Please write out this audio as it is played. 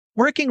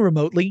Working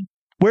remotely,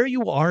 where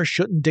you are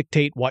shouldn't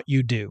dictate what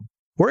you do.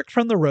 Work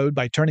from the road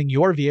by turning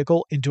your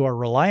vehicle into a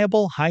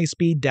reliable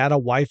high-speed data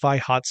Wi-Fi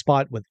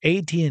hotspot with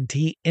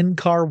AT&T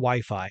in-car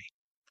Wi-Fi.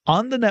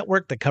 On the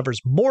network that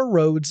covers more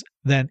roads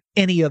than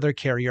any other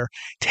carrier,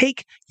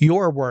 take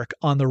your work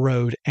on the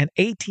road and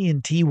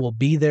AT&T will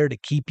be there to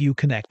keep you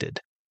connected.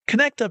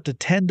 Connect up to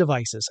 10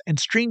 devices and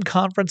stream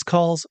conference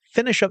calls,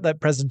 finish up that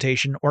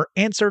presentation, or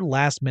answer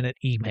last-minute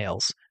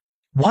emails.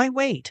 Why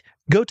wait?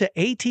 Go to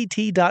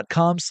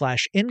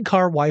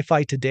att.com/in-car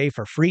Wi-Fi today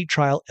for free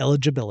trial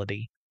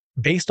eligibility.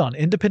 Based on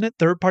independent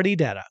third-party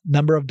data,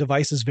 number of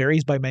devices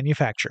varies by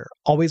manufacturer.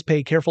 Always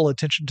pay careful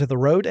attention to the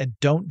road and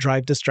don't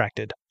drive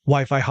distracted.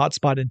 Wi-Fi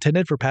hotspot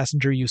intended for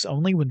passenger use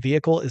only when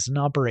vehicle is in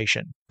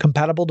operation.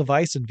 Compatible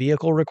device and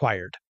vehicle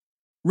required.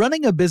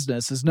 Running a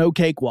business is no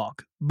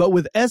cakewalk, but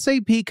with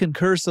SAP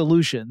Concur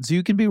Solutions,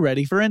 you can be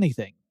ready for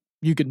anything.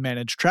 You can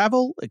manage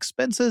travel,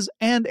 expenses,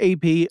 and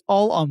AP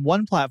all on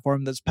one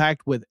platform that's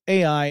packed with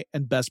AI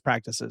and best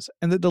practices,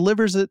 and that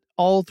delivers it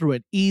all through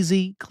an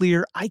easy,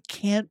 clear, I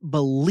can't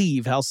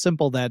believe how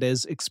simple that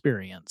is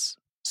experience.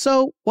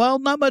 So, while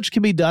not much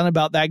can be done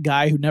about that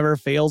guy who never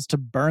fails to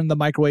burn the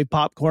microwave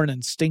popcorn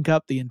and stink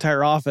up the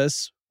entire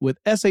office, with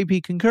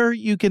SAP Concur,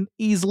 you can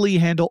easily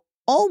handle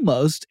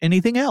almost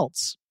anything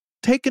else.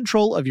 Take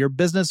control of your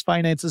business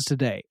finances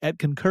today at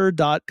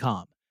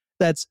Concur.com.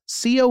 That's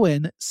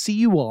CONCUR.com.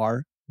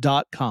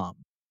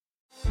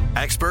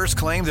 Experts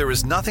claim there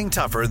is nothing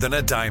tougher than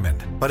a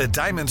diamond. But at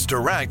Diamonds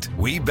Direct,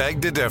 we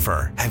beg to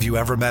differ. Have you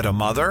ever met a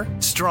mother?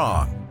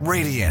 Strong,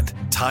 radiant,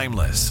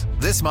 timeless.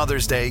 This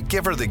Mother's Day,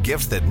 give her the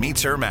gift that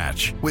meets her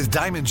match. With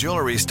diamond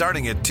jewelry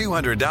starting at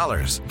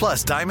 $200.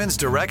 Plus Diamonds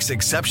Direct's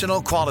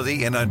exceptional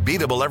quality and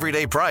unbeatable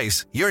everyday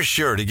price, you're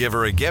sure to give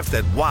her a gift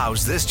that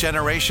wows this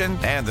generation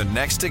and the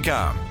next to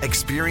come.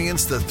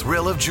 Experience the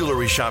thrill of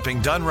jewelry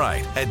shopping done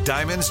right at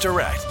Diamonds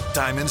Direct.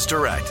 Diamonds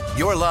Direct.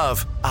 Your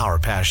love, our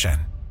passion.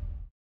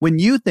 When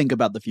you think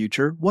about the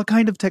future, what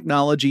kind of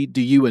technology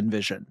do you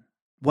envision?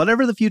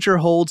 Whatever the future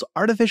holds,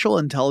 artificial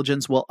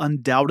intelligence will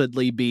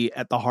undoubtedly be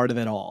at the heart of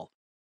it all.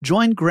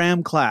 Join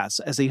Graham Class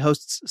as he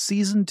hosts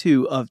Season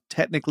 2 of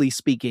Technically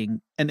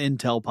Speaking, an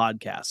Intel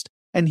podcast,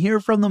 and hear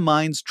from the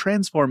minds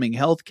transforming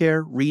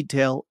healthcare,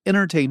 retail,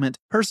 entertainment,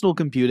 personal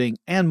computing,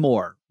 and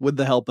more with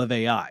the help of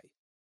AI.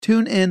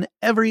 Tune in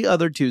every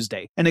other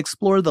Tuesday and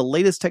explore the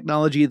latest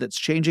technology that's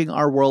changing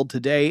our world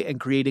today and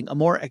creating a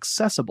more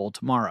accessible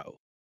tomorrow.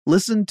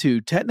 Listen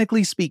to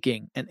Technically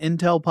Speaking, an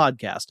Intel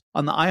podcast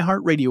on the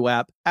iHeartRadio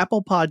app,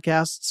 Apple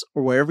Podcasts,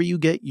 or wherever you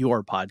get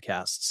your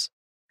podcasts.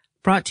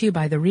 Brought to you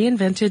by the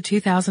reinvented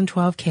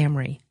 2012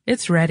 Camry.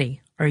 It's ready.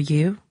 Are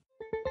you?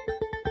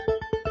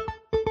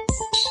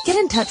 Get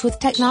in touch with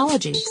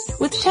technology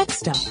with Tech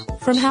Stuff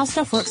from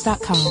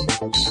HowStuffWorks.com.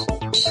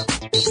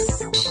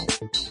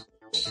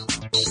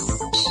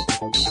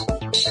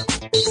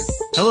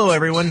 Hello,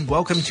 everyone.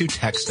 Welcome to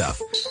Tech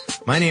Stuff.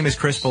 My name is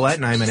Chris Follett,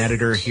 and I'm an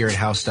editor here at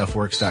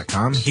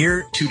HowStuffWorks.com,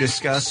 here to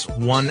discuss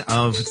one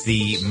of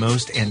the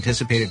most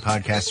anticipated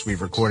podcasts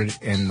we've recorded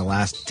in the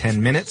last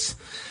 10 minutes,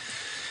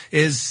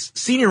 is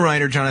senior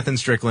writer Jonathan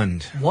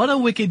Strickland. What a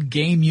wicked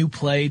game you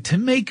play to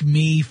make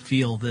me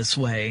feel this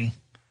way.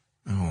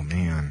 Oh,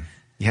 man.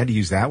 You had to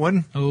use that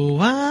one?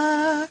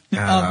 Oh,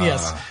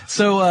 yes.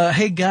 So,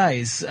 hey,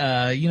 guys,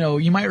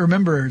 you might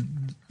remember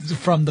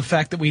from the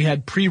fact that we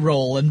had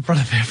pre-roll in front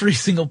of every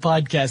single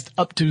podcast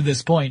up to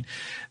this point,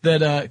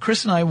 that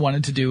Chris and I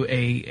wanted to do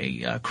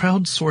a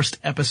crowdsourced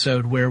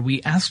episode where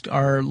we asked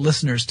our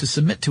listeners to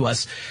submit to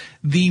us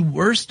the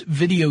worst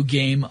video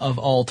game of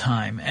all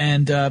time.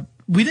 And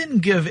we didn't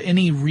give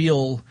any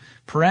real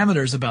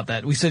parameters about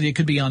that. We said it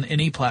could be on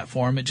any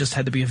platform. It just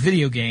had to be a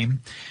video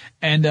game.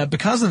 And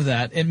because of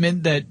that, it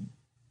meant that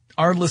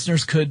our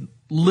listeners could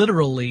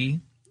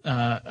literally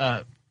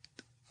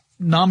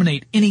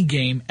nominate any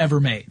game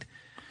ever made.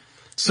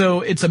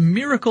 So it's a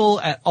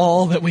miracle at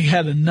all that we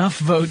had enough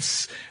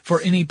votes for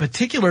any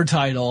particular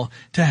title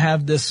to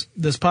have this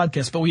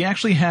podcast. But we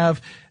actually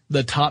have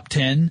the top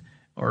 10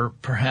 or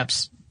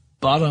perhaps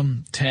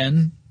bottom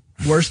 10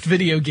 worst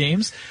video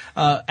games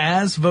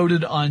as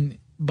voted on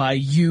by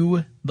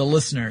you, the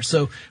listener.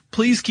 So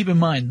please keep in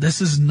mind,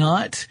 this is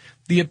not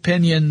the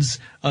opinions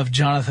of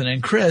Jonathan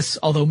and Chris,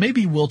 although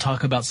maybe we'll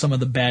talk about some of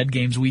the bad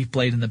games we've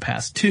played in the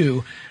past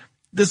too.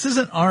 This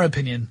isn't our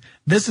opinion.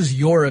 This is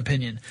your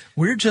opinion.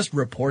 We're just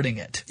reporting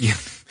it. Yeah.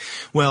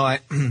 Well,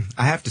 I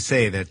have to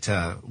say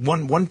that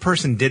one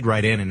person did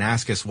write in and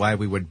ask us why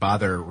we would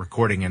bother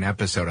recording an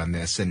episode on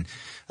this, and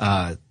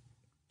the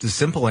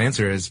simple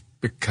answer is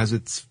because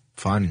it's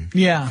fun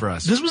for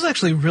us. This was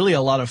actually really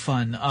a lot of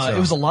fun. It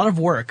was a lot of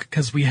work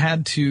because we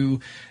had to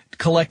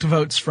collect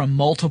votes from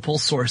multiple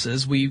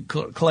sources. We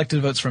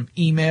collected votes from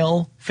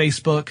email,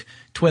 Facebook,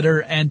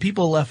 Twitter, and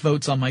people left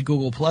votes on my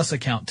Google Plus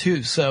account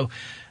too. So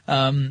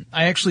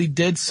I actually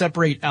did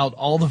separate out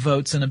all the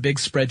votes in a big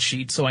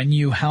spreadsheet, so I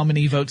knew how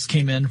many votes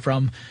came in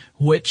from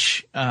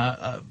which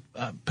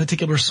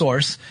particular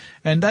source,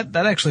 and that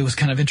actually was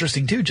kind of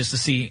interesting too, just to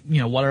see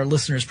what our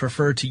listeners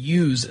prefer to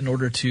use in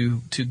order to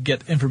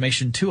get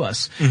information to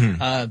us.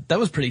 That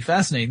was pretty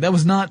fascinating. That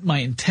was not my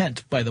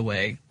intent, by the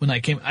way. When I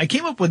came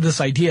up with this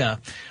idea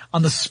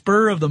on the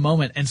spur of the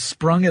moment and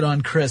sprung it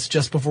on Chris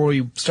just before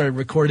we started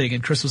recording,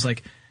 and Chris was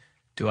like,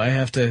 Do I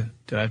have to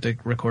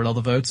record all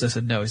the votes? I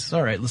said no. He says,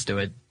 all right, let's do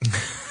it.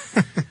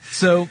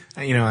 So,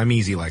 I'm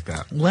easy like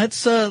that.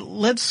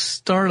 Let's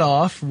start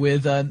off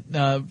with,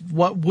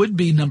 what would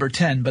be number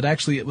 10, but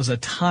actually it was a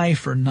tie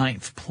for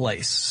 9th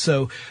place.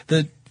 So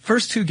the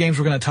first two games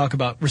we're going to talk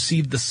about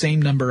received the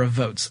same number of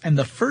votes. And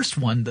the first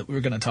one that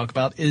we're going to talk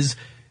about is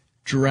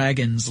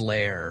Dragon's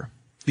Lair,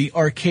 the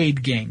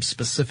arcade game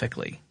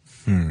specifically.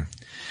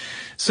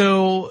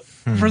 So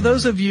for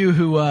those of you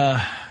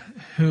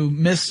who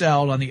missed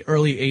out on the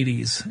early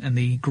 80s and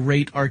the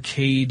great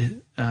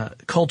arcade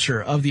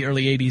culture of the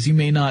early 80s, you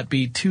may not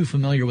be too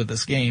familiar with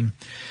this game,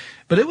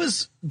 but it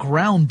was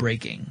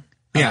groundbreaking.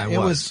 Yeah, it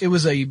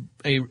was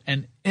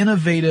an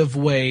innovative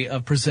way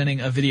of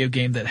presenting a video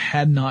game that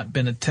had not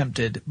been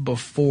attempted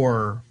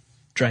before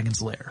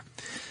Dragon's Lair.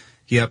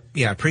 Yep.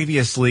 Yeah.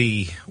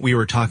 Previously, we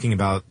were talking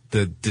about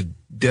the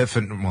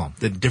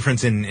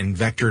difference in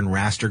vector and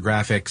raster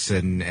graphics,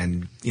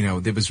 and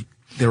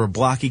there were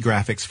blocky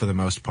graphics for the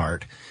most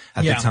part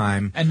at the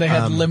time. And they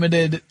had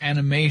limited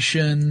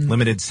animation.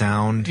 Limited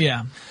sound.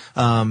 Yeah.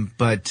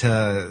 But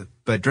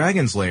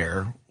Dragon's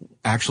Lair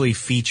actually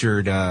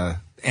featured,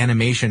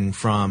 animation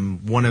from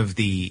one of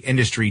the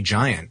industry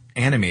giant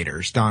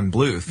animators, Don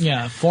Bluth.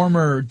 Yeah,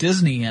 former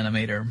Disney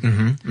animator.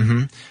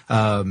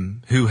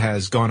 Who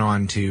has gone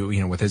on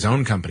to, with his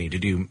own company to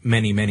do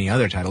many, many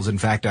other titles. In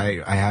fact,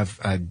 I have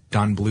a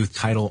Don Bluth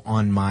title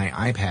on my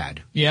iPad.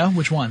 Yeah,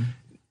 which one?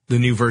 The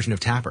new version of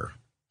Tapper.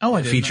 Oh,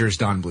 I didn't features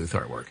Don Bluth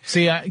artwork.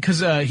 See,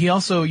 because he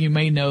also, you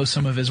may know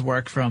some of his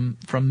work from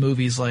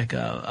movies like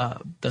The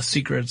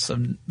Secret of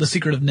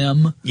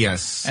NIMH.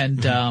 Yes, and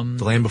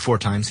the Land Before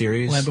Time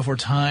series. Land Before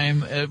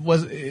Time. It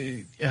was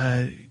it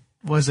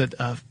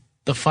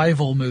the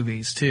Fievel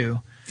movies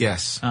too?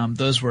 Yes,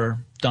 those were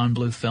Don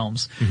Bluth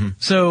films.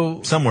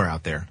 So somewhere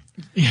out there.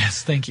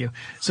 Yes, thank you.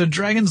 So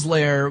Dragon's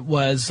Lair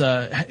was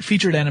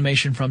featured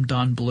animation from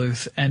Don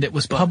Bluth, and it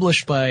was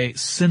published by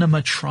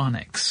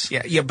Cinematronics.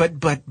 Yeah,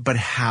 but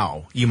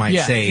how, you might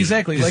say,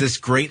 exactly. Is this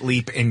great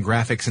leap in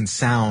graphics and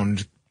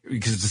sound,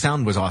 because the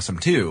sound was awesome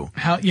too.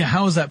 How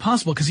is that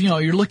possible? Because,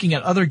 you're looking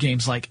at other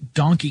games like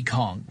Donkey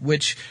Kong,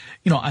 which,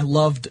 I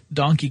loved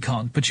Donkey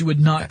Kong, but you would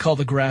not call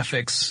the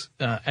graphics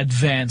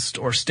advanced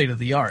or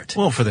state-of-the-art.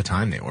 Well, for the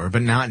time they were,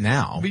 but not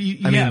now.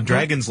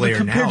 Dragon's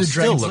Lair now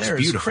still looks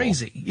beautiful. Is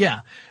crazy.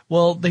 Yeah.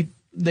 Well,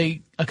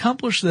 they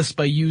accomplished this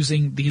by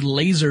using the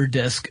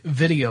Laserdisc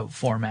video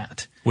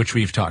format, which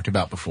we've talked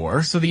about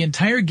before. So the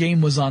entire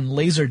game was on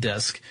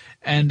Laserdisc,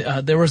 and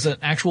there was an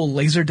actual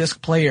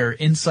Laserdisc player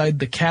inside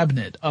the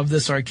cabinet of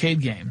this arcade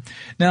game.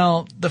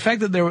 Now, the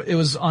fact that it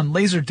was on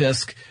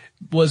Laserdisc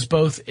was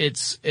both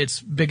its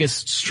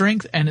biggest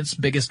strength and its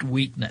biggest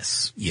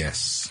weakness.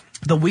 Yes.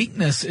 The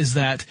weakness is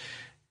that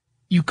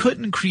you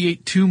couldn't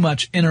create too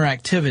much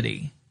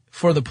interactivity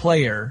for the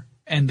player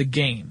and the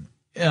game.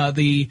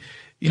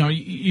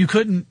 You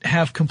couldn't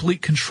have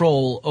complete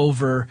control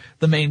over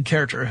the main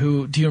character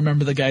who, do you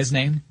remember the guy's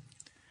name?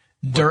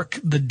 Dirk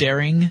the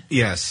Daring?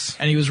 Yes.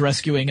 And he was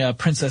rescuing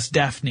Princess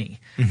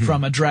Daphne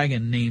from a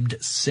dragon named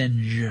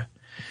Singe.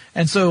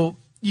 And so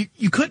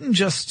you couldn't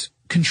just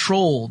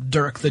control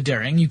Dirk the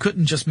Daring. You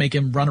couldn't just make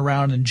him run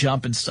around and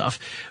jump and stuff.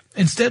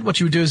 Instead, what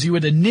you would do is you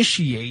would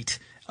initiate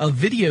a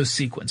video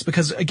sequence,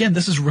 because again,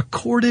 this is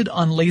recorded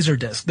on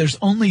Laserdisc. There's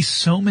only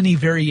so many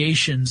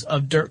variations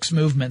of Dirk's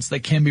movements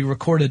that can be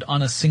recorded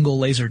on a single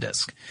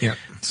Laserdisc. Yeah.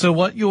 So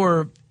what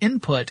your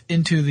input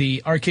into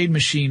the arcade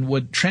machine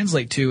would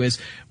translate to is,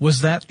 was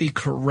that the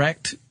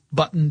correct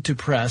button to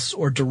press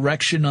or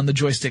direction on the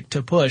joystick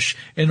to push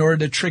in order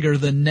to trigger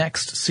the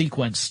next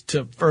sequence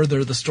to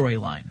further the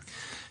storyline?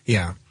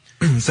 Yeah.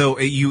 So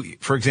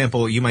for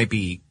example, you might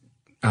be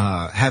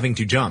having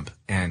to jump,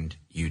 and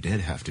you did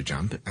have to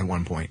jump at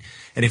one point.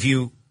 And if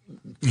you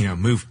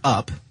move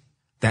up,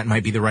 that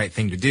might be the right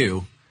thing to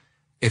do.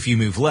 If you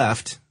move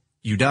left,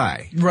 you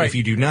die. Right. If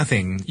you do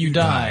nothing, you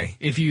die.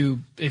 If you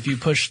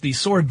push the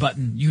sword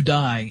button, you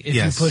die. If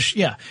yes. you push,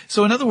 yeah.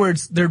 So in other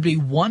words, there'd be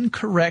one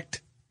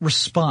correct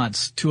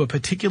response to a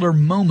particular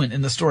moment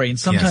in the story. And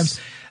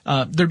sometimes,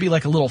 there'd be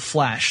like a little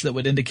flash that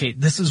would indicate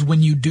this is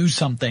when you do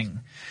something.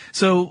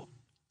 So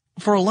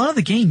for a lot of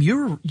the game,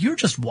 you're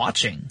just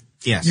watching.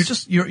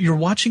 Yes. You're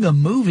watching a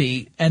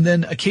movie, and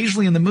then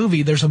occasionally in the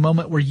movie there's a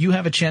moment where you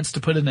have a chance to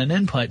put in an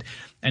input,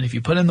 And if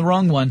you put in the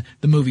wrong one,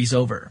 the movie's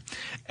over.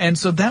 And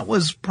so that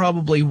was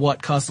probably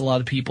what caused a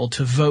lot of people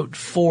to vote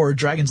for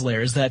Dragon's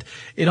Lair, is that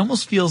it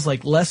almost feels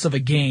like less of a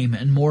game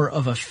and more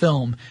of a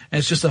film. And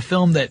it's just a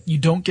film that you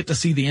don't get to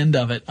see the end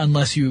of it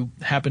unless you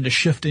happen to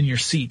shift in your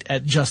seat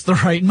at just the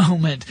right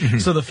moment.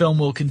 So the film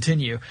will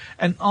continue.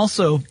 And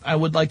also, I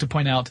would like to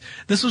point out,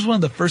 this was one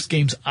of the first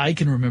games I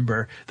can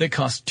remember that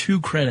cost 2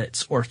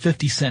 credits or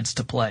 50 cents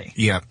to play.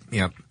 Yep.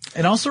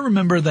 And also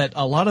remember that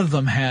a lot of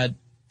them had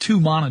 2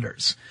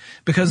 monitors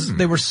because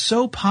they were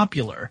so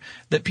popular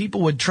that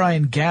people would try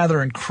and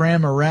gather and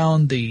cram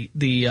around the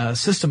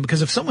system,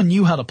 because if someone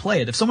knew how to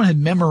play it, if someone had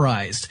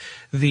memorized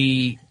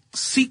the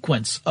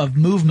sequence of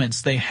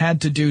movements they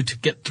had to do to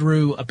get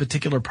through a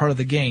particular part of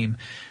the game,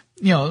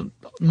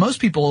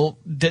 most people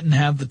didn't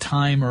have the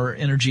time or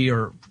energy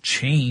or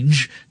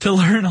change to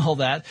learn all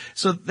that.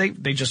 So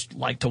they just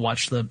liked to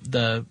watch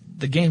the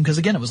game because,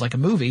 again, it was like a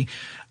movie.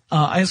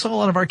 I saw a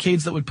lot of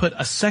arcades that would put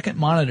a second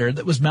monitor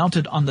that was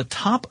mounted on the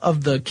top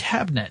of the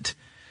cabinet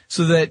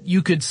so that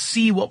you could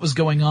see what was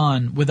going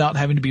on without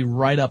having to be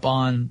right up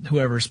on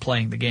whoever's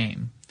playing the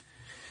game.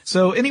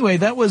 So anyway,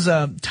 that was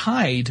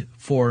tied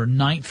for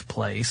 9th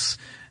place.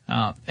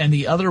 And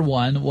the other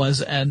one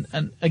was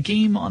a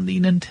game on the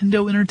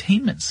Nintendo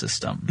Entertainment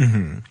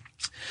System,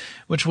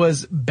 which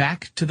was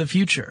Back to the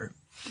Future.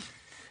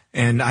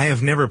 And I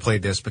have never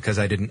played this because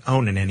I didn't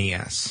own an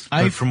NES.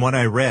 But from what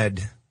I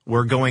read,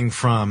 we're going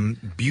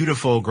from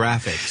beautiful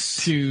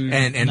graphics to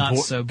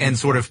and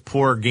sort of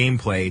poor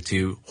gameplay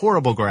to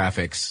horrible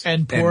graphics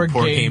and poor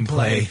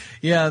gameplay.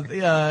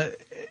 Yeah,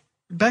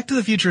 Back to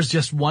the Future is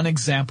just one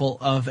example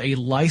of a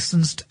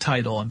licensed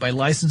title. And by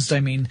licensed,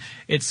 I mean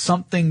it's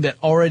something that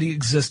already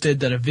existed,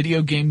 that a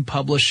video game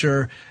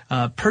publisher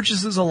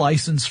purchases a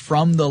license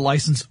from the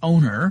license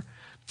owner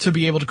to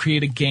be able to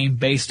create a game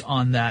based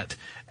on that.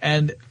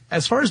 And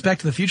as far as Back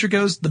to the Future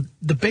goes,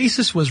 the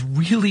basis was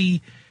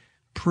really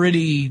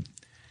pretty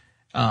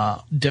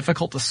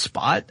difficult to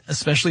spot,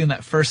 especially in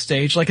that first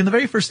stage. Like in the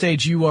very first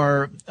stage, you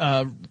are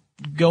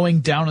going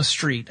down a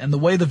street, and the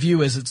way the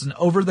view is, it's an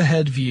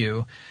over-the-head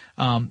view.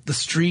 The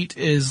street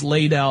is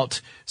laid out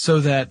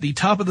so that the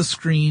top of the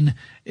screen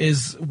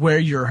is where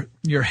you're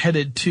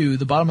headed to.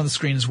 The bottom of the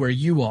screen is where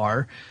you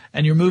are,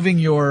 and you're moving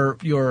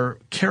your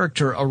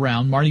character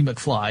around, Marty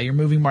McFly. You're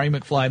moving Marty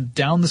McFly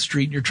down the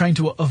street. You're trying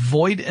to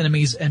avoid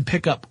enemies and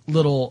pick up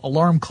little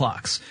alarm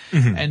clocks.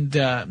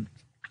 And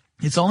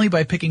it's only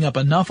by picking up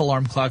enough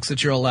alarm clocks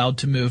that you're allowed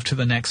to move to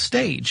the next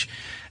stage.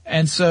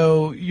 And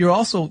so you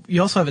also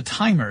have a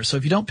timer. So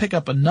if you don't pick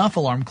up enough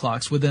alarm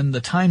clocks within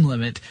the time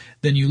limit,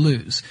 then you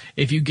lose.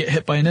 If you get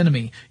hit by an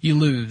enemy, you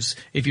lose.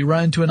 If you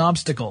run into an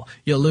obstacle,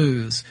 you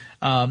lose.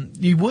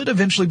 You would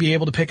eventually be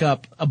able to pick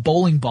up a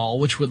bowling ball,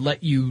 which would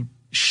let you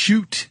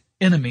shoot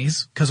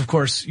enemies, because of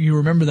course you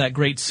remember that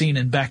great scene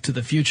in Back to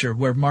the Future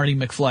where Marty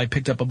McFly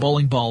picked up a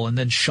bowling ball and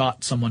then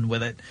shot someone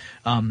with it.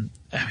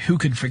 Who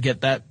can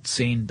forget that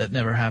scene? That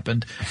never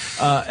happened.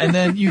 And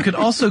then you could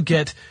also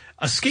get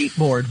a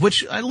skateboard,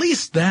 which at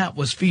least that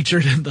was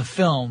featured in the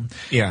film.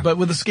 Yeah. But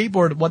with a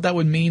skateboard, what that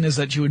would mean is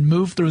that you would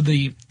move through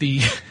you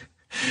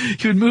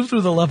would move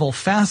through the level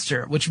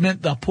faster, which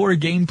meant the poor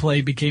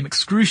gameplay became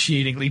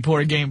excruciatingly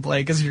poor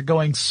gameplay because you're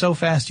going so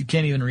fast you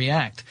can't even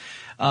react.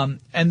 And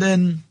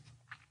then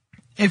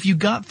if you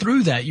got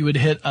through that, you would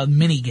hit a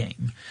mini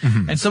game.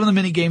 And some of the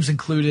mini games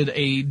included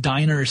a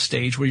diner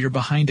stage where you're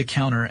behind a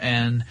counter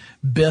and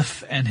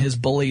Biff and his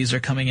bullies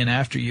are coming in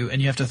after you,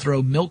 and you have to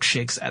throw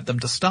milkshakes at them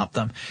to stop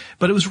them.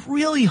 But it was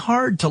really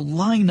hard to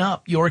line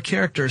up your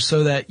character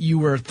so that you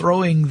were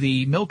throwing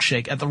the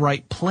milkshake at the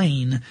right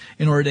plane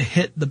in order to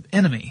hit the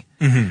enemy.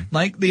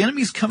 Like the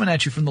enemy's coming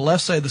at you from the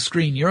left side of the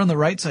screen. You're on the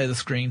right side of the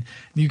screen.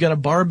 And you've got a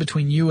bar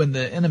between you and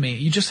the enemy.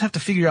 You just have to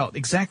figure out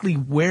exactly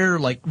where,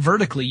 like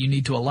vertically, you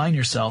need to align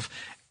yourself.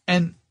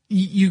 And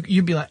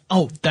you'd be like,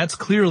 oh, that's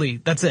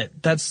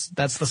it. That's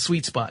the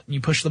sweet spot. And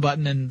you push the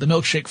button and the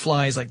milkshake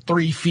flies like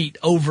 3 feet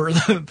over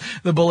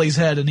the bully's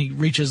head, and he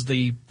reaches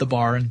the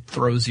bar and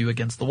throws you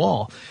against the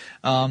wall.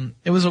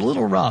 It was a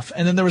little rough.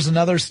 And then there was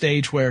another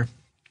stage where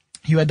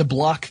you had to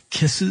block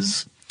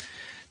kisses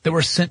that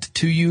were sent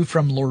to you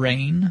from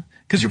Lorraine,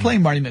 because you're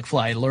playing Marty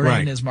McFly.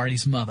 Lorraine is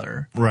Marty's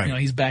mother. Right. You know,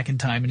 he's back in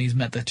time and he's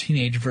met the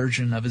teenage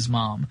version of his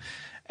mom.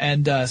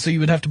 And so you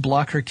would have to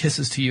block her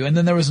kisses to you. And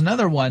then there was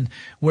another one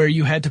where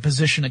you had to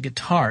position a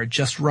guitar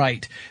just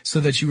right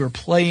so that you were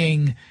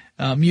playing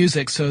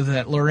music so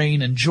that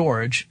Lorraine and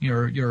George,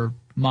 your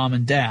mom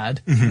and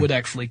dad, would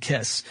actually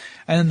kiss.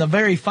 And then the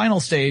very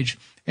final stage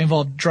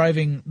involved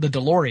driving the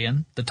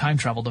DeLorean, the time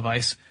travel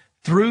device,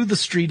 through the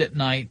street at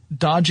night,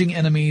 dodging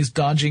enemies,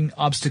 dodging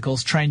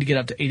obstacles, trying to get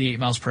up to 88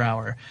 miles per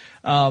hour.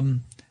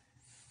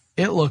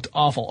 It looked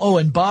awful. Oh,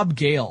 and Bob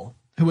Gale,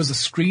 who was a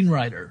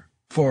screenwriter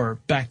for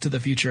Back to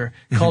the Future,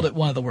 called it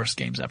one of the worst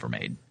games ever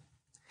made.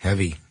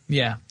 Heavy.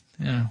 Yeah.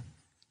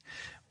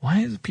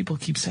 Why do people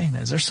keep saying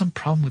that? Is there some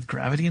problem with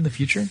gravity in the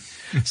future?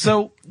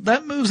 So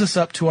that moves us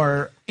up to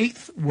our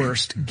 8th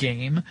worst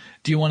game.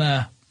 Do you want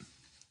to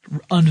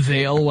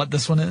unveil what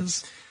this one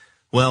is?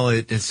 Well,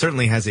 it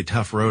certainly has a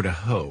tough row to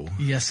hoe.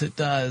 Yes, it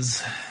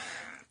does.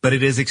 But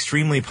it is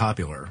extremely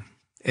popular.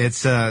 It's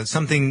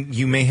something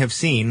you may have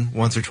seen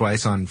once or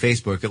twice on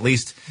Facebook, at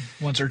least.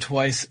 Once or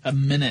twice a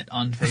minute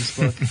on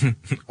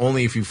Facebook.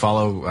 Only if you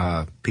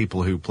follow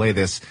people who play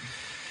this.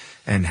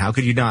 And how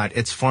could you not?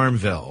 It's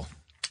Farmville.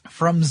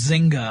 From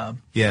Zynga.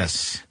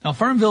 Yes. Now,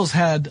 Farmville's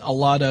had a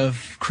lot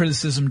of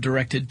criticism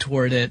directed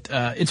toward it.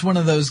 It's one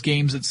of those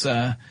games. It's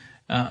a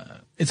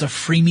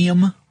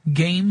freemium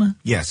game.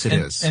 Yes, it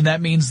is. And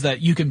that means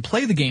that you can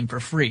play the game for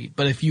free.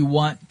 But if you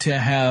want to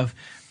have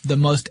the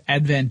most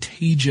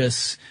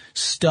advantageous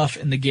stuff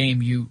in the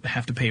game, you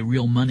have to pay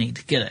real money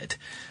to get it.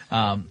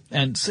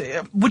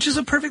 Which is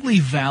a perfectly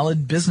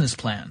valid business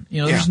plan.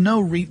 There's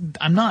no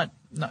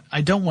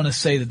I don't want to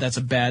say that that's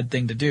a bad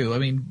thing to do. I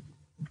mean,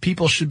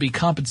 people should be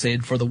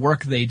compensated for the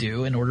work they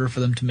do in order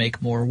for them to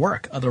make more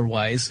work.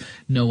 Otherwise,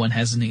 no one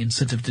has any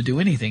incentive to do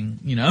anything,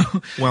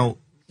 Well,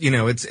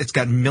 it's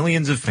got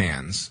millions of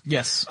fans.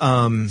 Yes.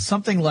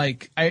 Something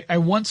like, I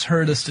once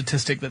heard a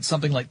statistic that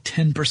something like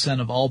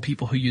 10% of all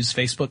people who use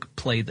Facebook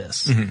play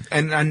this. Mm-hmm.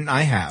 And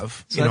I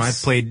have. So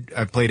I've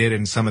played it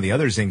in some of the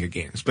other Zynga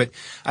games, but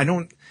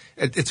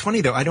it's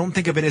funny though, I don't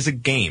think of it as a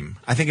game.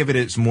 I think of it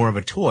as more of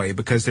a toy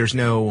because there's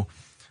no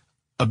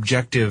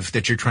objective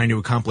that you're trying to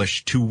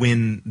accomplish to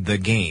win the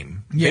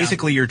game. Yeah.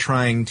 Basically, you're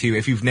trying to,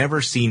 if you've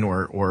never seen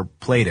or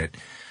played it,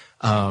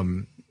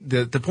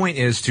 the point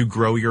is to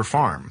grow your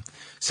farm.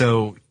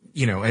 So,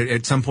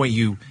 at some point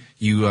you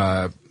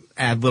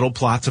add little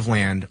plots of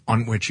land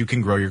on which you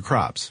can grow your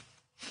crops.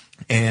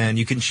 And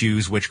you can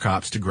choose which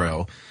crops to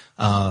grow.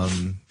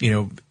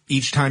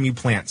 Each time you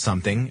plant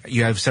something,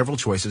 you have several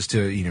choices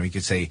to, you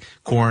could say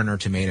corn or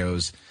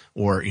tomatoes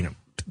or,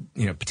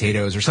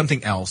 potatoes or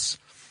something else.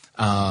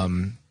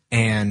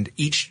 And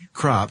each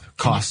crop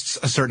costs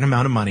a certain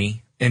amount of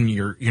money in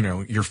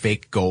your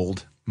fake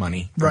gold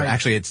money. Right.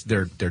 Actually,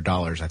 they're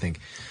dollars, I think.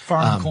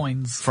 Farm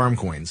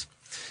coins.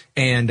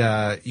 And,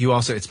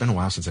 it's been a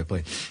while since I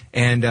played.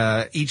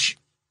 And, each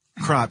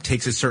crop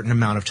takes a certain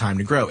amount of time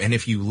to grow. And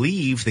if you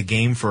leave the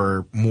game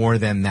for more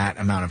than that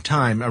amount of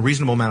time, a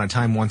reasonable amount of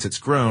time, once it's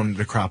grown,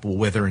 the crop will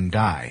wither and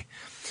die.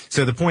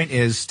 So the point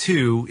is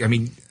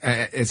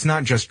it's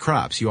not just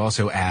crops. You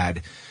also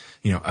add,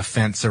 a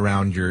fence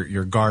around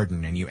your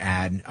garden, and you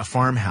add a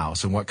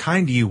farmhouse, and what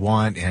kind do you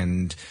want,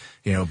 and,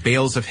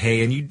 bales of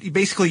hay, and you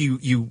basically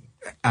you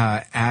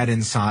add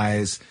in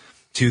size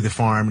to the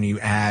farm, and you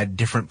add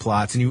different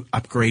plots, and you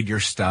upgrade your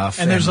stuff.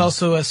 And there's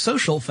also a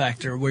social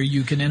factor where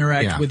you can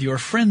interact with your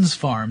friends'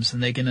 farms,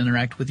 and they can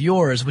interact with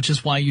yours, which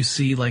is why you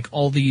see like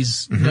all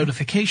these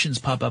notifications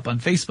pop up on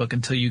Facebook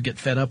until you get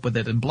fed up with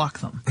it and block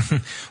them.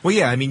 Well,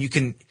 yeah, you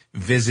can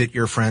visit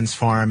your friend's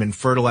farm and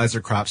fertilize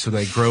their crops so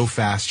they grow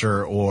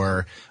faster,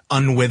 or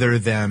unwither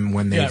them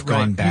when they've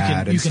gone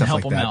bad and stuff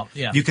like that. You can help them out.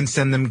 Yeah. You can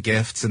send them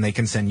gifts, and they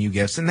can send you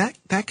gifts, and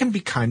that can be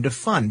kind of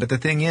fun. But the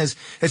thing is,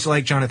 it's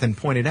like Jonathan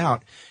pointed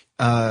out,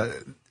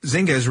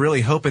 Zynga is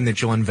really hoping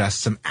that you'll invest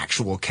some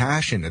actual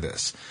cash into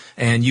this,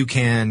 and you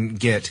can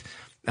get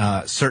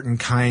certain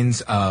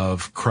kinds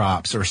of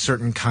crops or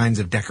certain kinds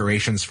of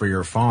decorations for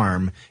your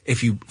farm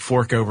if you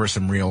fork over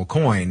some real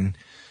coin.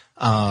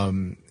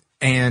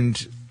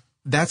 And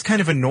that's kind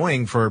of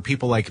annoying for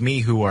people like me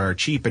who are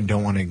cheap and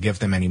don't want to give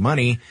them any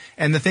money.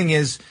 And the thing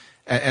is,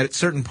 at a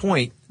certain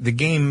point, the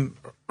game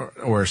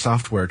or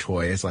software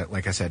toy, is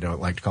like I said, I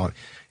don't like to call it,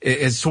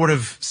 is sort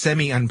of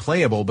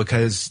semi-unplayable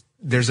because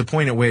there's a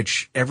point at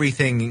which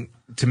everything,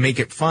 to make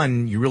it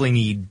fun, you really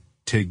need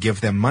to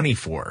give them money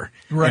for.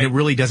 Right. And it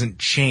really doesn't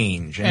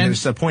change. And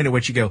there's a point at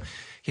which you go,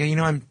 yeah,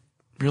 I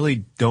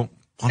really don't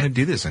want to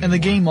do this anymore. And the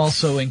game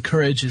also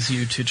encourages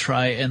you to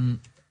try and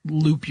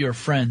loop your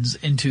friends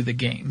into the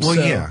game. Well,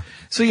 yeah.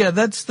 So yeah,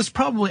 that's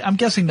probably, I'm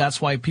guessing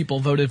that's why people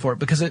voted for it,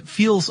 because it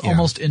feels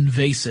almost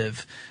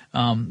invasive,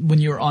 when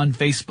you're on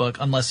Facebook,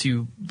 unless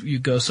you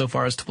go so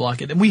far as to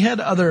block it. And we had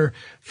other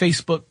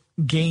Facebook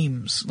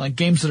games, like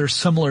games that are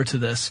similar to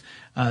this,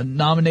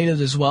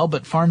 nominated as well,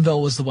 but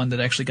Farmville was the one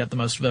that actually got the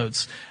most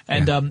votes.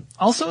 And,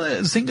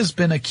 also Zynga's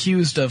been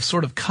accused of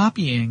sort of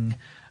copying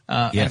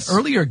an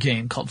earlier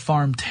game called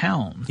Farm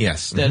Town.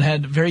 Yes. That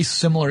had very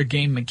similar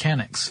game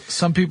mechanics.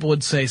 Some people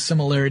would say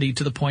similarity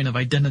to the point of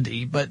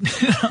identity, but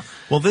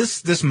Well,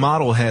 this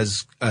model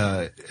has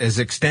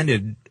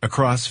extended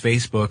across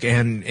Facebook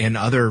and in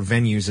other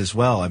venues as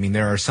well.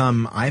 There are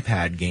some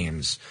iPad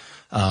games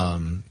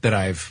that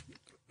I've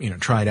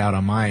tried out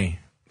on my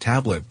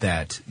tablet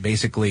that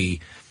basically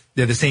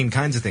they're the same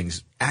kinds of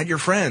things. Add your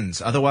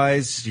friends.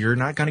 Otherwise, you're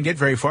not going to get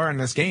very far in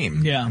this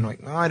game. Yeah. I'm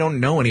like, I don't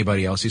know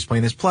anybody else who's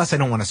playing this. Plus, I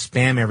don't want to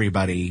spam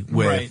everybody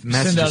with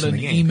messages Send out in an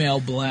the game. email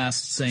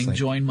blast saying,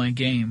 join my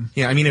game.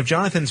 Yeah, if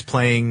Jonathan's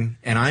playing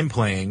and I'm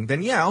playing,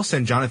 then I'll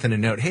send Jonathan a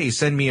note. Hey,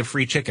 send me a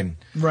free chicken.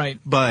 Right.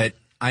 But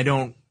I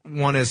don't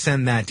want to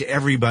send that to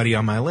everybody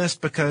on my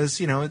list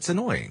because, it's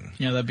annoying.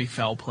 Yeah, that'd be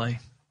foul play.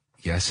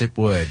 Yes, it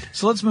would.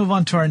 So let's move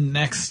on to our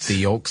next The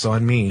yolk's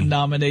on me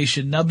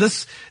nomination. Now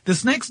this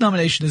next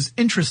nomination is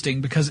interesting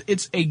because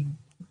it's a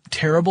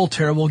terrible,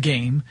 terrible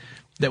game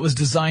that was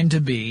designed to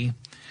be,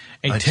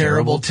 a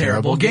terrible,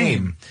 terrible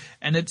game.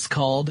 And it's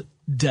called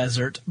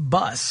Desert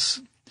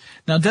Bus.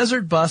 Now,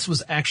 Desert Bus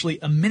was actually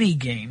a mini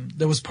game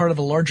that was part of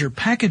a larger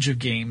package of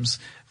games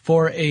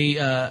for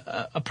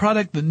a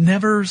product that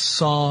never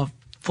saw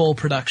full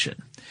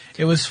production.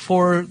 It was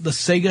for the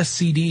Sega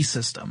CD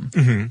system.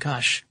 Mm-hmm.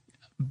 Gosh,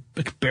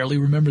 I could barely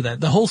remember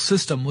that. The whole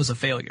system was a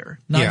failure,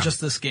 not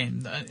just this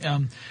game.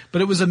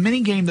 But it was a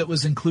mini game that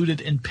was included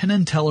in Penn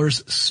and Teller's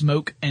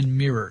Smoke and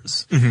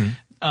Mirrors. Mm-hmm.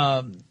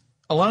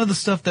 A lot of the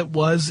stuff that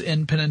was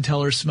in Penn and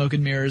Teller's Smoke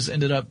and Mirrors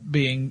ended up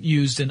being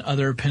used in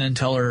other Penn and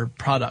Teller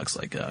products,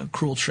 like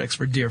Cruel Tricks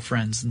for Dear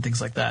Friends and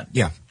things like that.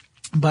 Yeah.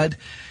 But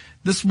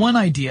this one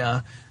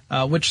idea,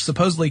 which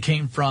supposedly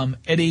came from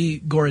Eddie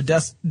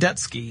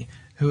Gorodetsky,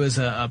 who is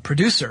a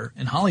producer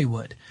in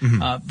Hollywood.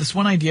 Mm-hmm. This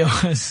one idea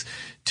was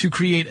to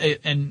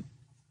create an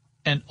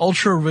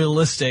ultra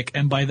realistic,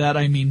 and by that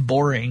I mean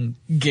boring,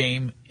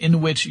 game in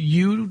which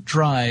you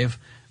drive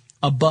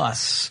a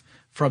bus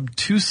from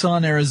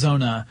Tucson,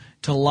 Arizona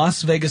to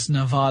Las Vegas,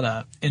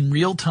 Nevada in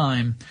real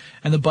time,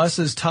 and the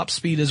bus's top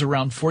speed is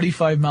around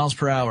 45 miles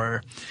per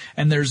hour,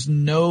 and there's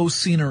no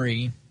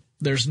scenery,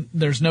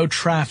 there's no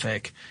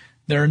traffic,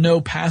 there are no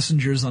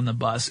passengers on the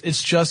bus.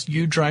 It's just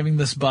you driving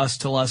this bus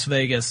to Las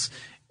Vegas.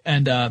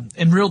 And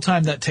in real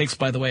time, that takes,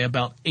 by the way,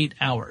 about 8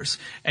 hours.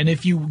 And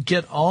if you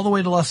get all the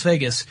way to Las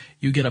Vegas,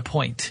 you get a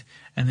point,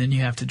 and then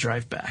you have to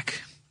drive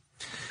back.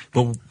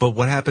 But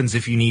what happens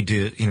if you need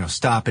to,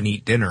 stop and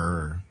eat dinner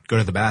or go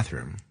to the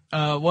bathroom?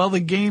 Well, the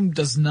game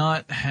does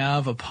not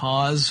have a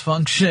pause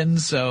function,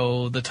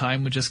 so the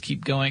time would just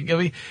keep going. I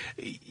mean,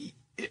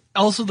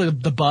 also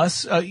the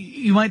bus,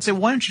 you might say,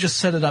 why don't you just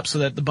set it up so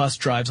that the bus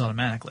drives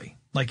automatically?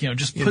 Like,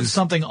 just put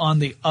something on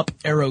the up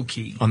arrow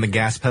key. On the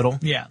gas pedal?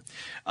 Yeah.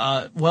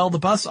 Well, the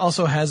bus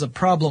also has a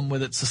problem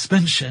with its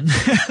suspension,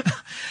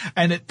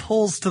 and it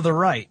pulls to the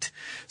right.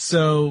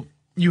 So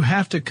you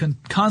have to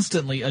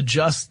constantly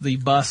adjust the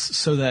bus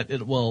so that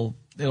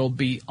it'll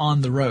be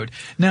on the road.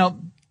 Now,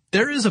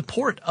 there is a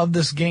port of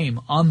this game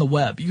on the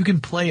web. You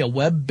can play a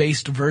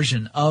web-based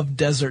version of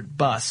Desert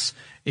Bus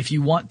if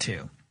you want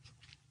to.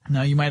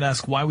 Now, you might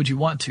ask, why would you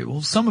want to?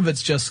 Well, some of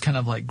it's just kind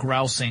of like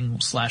grousing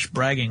 /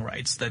 bragging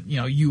rights that,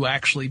 you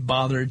actually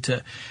bothered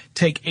to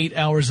take 8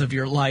 hours of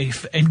your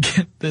life and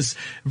get this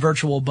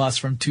virtual bus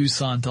from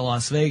Tucson to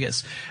Las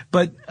Vegas.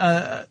 But,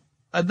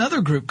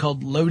 another group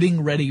called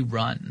Loading Ready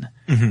Run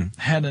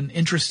had an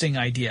interesting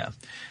idea.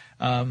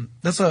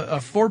 That's a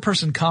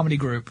 4-person comedy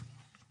group.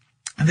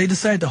 And they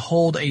decided to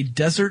hold a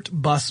Desert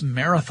Bus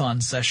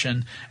marathon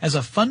session as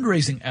a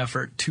fundraising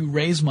effort to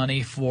raise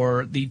money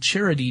for the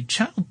charity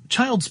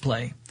Child's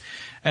Play.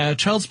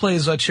 Child's Play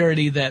is a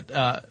charity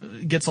that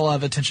gets a lot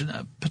of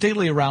attention,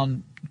 particularly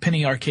around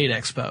Penny Arcade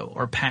Expo,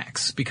 or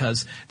PAX,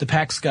 because the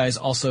PAX guys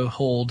also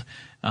hold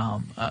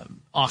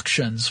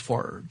auctions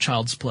for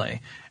Child's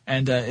Play.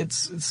 And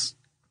it's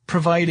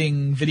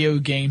providing video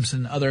games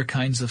and other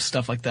kinds of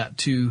stuff like that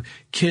to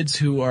kids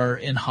who are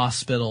in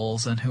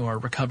hospitals and who are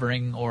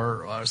recovering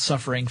or are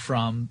suffering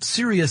from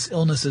serious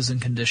illnesses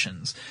and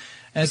conditions,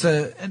 as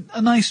a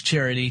nice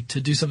charity to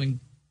do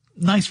something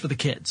nice for the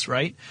kids,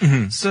 right?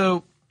 Mm-hmm.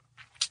 So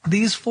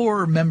these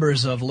 4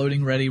 members of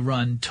Loading Ready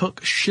Run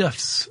took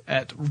shifts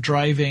at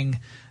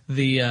driving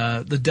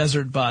the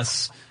Desert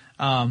Bus.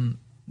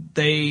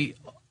 They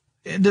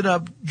ended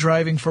up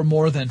driving for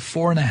more than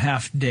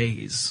 4.5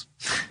 days.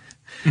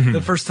 Mm-hmm.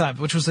 The first time,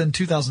 which was in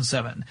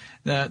 2007.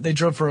 They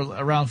drove for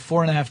around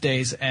 4.5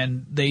 days,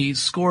 and they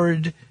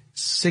scored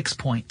 6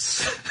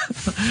 points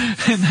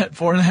in that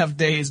 4.5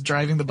 days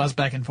driving the bus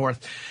back and forth.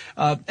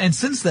 And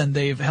since then,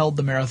 they've held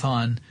the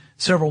marathon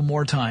several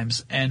more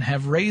times and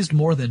have raised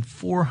more than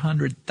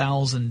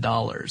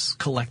 $400,000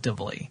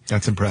 collectively.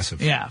 That's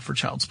impressive. Yeah, for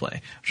Child's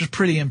Play, which is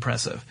pretty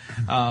impressive.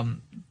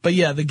 But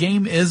yeah, the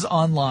game is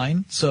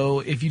online,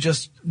 so if you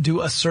just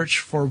do a search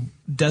for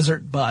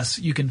Desert Bus,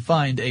 you can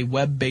find a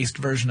web-based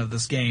version of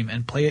this game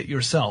and play it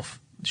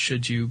yourself,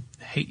 should you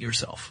hate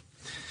yourself.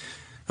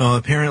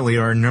 Apparently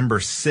our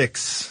number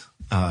 6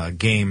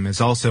 game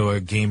is also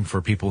a game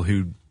for people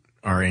who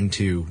are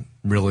into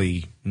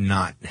really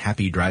not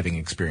happy driving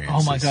experiences.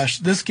 Oh my gosh,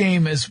 this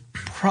game is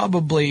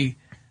probably...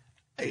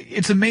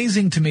 It's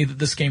amazing to me that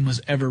this game was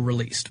ever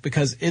released,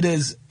 because it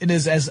is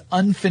as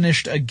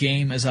unfinished a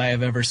game as I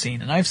have ever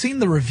seen. And I've seen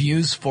the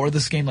reviews for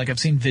this game, like I've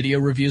seen video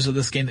reviews of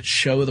this game that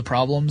show the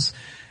problems,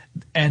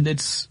 and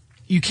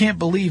you can't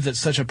believe that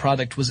such a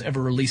product was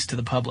ever released to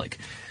the public.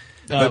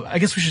 I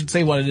guess we should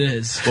say what it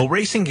is. Well,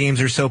 racing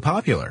games are so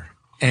popular,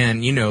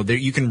 and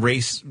you can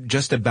race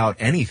just about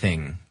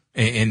anything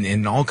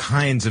in all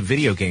kinds of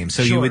video games.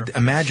 So you would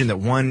imagine that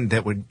one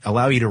that would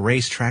allow you to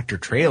race tractor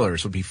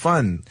trailers would be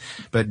fun,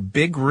 but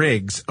big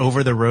rigs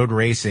over the road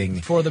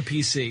racing for the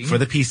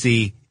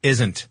PC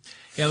isn't.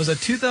 Yeah, it was a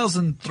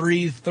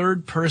 2003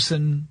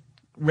 third-person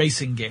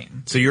racing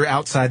game. So you're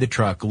outside the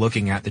truck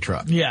looking at the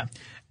truck. Yeah.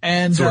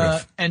 And, sort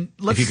of, and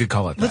if you could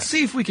call it that. Let's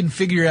see if we can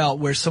figure out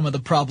where some of the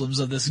problems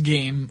of this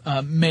game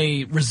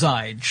may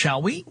reside,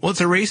 shall we? Well,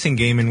 it's a racing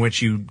game in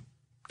which you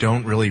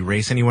don't really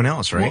race anyone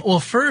else, right? Well,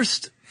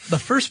 the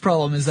first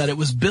problem is that it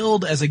was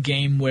billed as a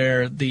game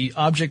where the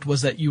object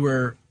was that you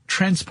were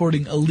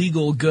transporting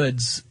illegal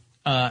goods,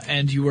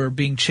 and you were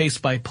being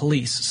chased by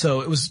police.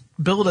 So it was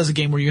billed as a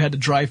game where you had to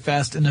drive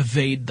fast and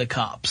evade the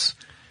cops.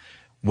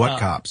 What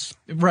cops?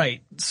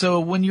 Right. So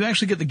when you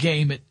actually get the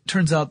game, it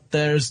turns out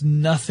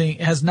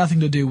it has nothing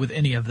to do with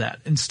any of that.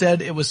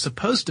 Instead, it was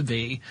supposed to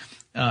be,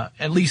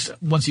 at least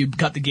once you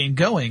got the game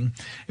going,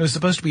 it was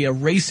supposed to be a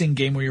racing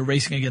game where you're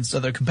racing against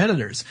other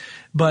competitors.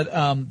 But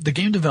the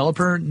game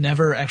developer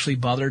never actually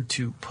bothered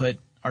to put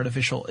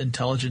artificial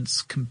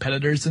intelligence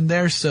competitors in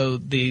there, so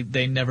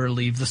they never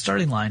leave the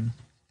starting line.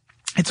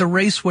 It's a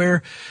race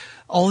where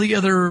all the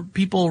other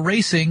people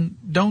racing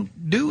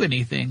don't do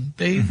anything.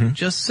 They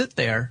just sit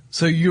there.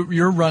 So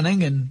you're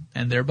running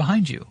and they're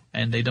behind you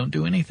and they don't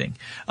do anything.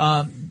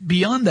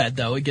 Beyond that,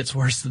 though, it gets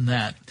worse than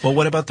that. Well,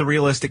 what about the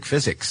realistic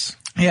physics?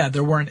 Yeah,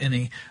 there weren't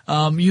any.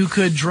 You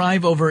could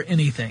drive over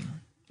anything.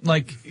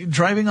 Like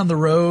driving on the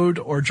road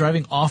or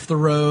driving off the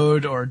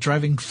road or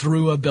driving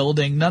through a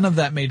building, none of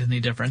that made any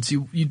difference.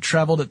 You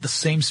traveled at the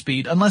same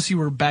speed, unless you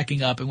were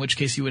backing up, in which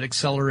case you would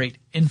accelerate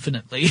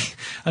infinitely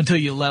until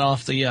you let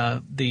off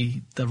the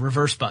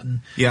reverse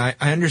button. Yeah,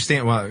 I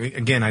understand. Well,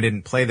 again, I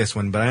didn't play this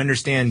one, but I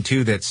understand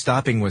too that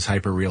stopping was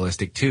hyper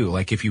realistic too.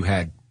 Like if you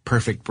had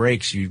perfect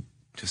brakes, you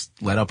just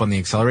let up on the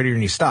accelerator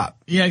and you stop.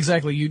 Yeah,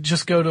 exactly. You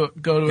just go to a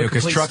complete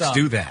because trucks stop.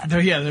 do that.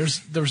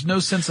 There's no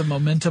sense of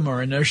momentum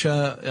or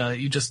inertia.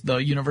 The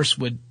universe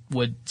would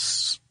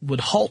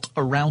halt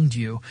around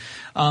you.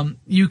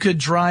 You could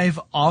drive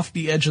off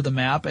the edge of the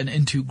map and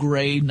into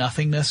gray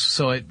nothingness,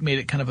 so it made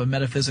it kind of a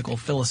metaphysical,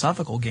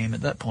 philosophical game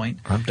at that point.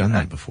 I've done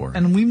that before.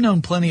 And we've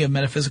known plenty of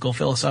metaphysical,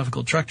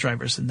 philosophical truck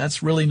drivers, and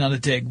that's really not a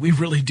dig. We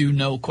really do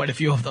know quite a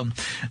few of them.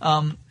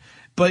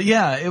 But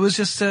yeah, it was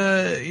just,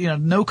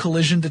 no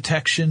collision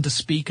detection to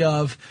speak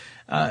of.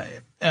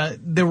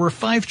 There were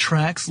 5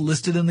 tracks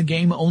listed in the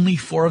game. Only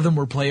 4 of them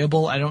were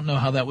playable. I don't know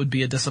how that would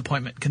be a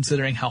disappointment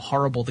considering how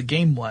horrible the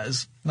game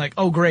was. Like,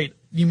 oh great,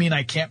 you mean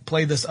I can't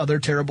play this other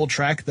terrible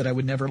track that I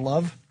would never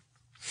love?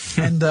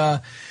 And,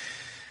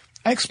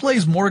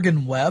 X-Play's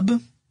Morgan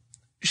Webb,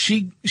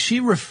 she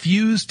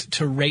refused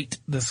to rate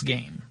this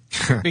game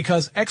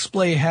because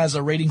X-Play has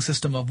a rating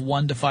system of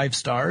 1 to 5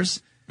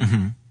 stars.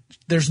 Mm-hmm.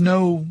 There's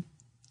no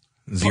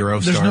 0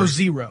 There's star. no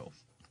 0.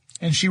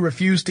 And she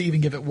refused to even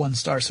give it 1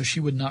 star, so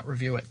she would not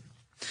review it.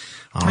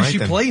 All right, she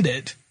then. played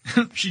it.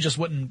 She just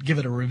wouldn't give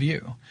it a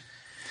review.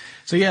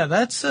 So yeah,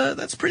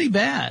 that's pretty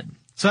bad.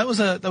 So that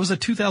was a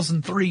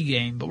 2003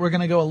 game, but we're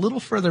going to go a little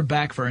further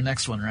back for our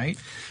next one, right?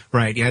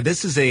 Right. Yeah,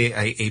 this is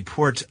a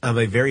port of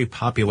a very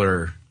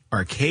popular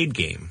arcade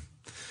game.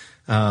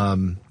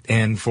 And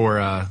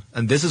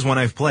this is one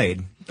I've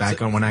played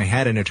back on when I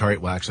had an Atari.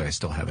 Well, actually, I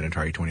still have an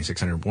Atari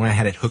 2600 when I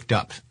had it hooked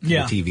up to the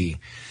TV.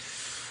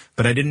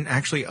 But I didn't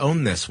actually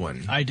own this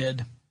one. I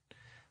did.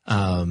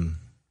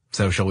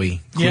 So shall we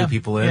clue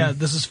people in? Yeah,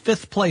 this is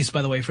 5th place,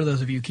 by the way, for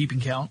those of you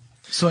keeping count.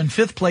 So in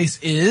 5th place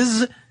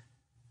is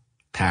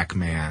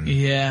Pac-Man.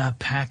 Yeah,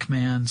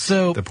 Pac-Man.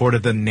 So the port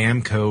of the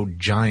Namco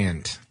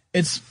Giant.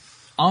 It's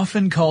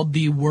often called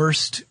the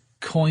worst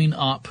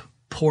coin-op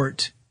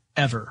port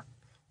ever.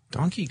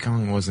 Donkey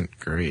Kong wasn't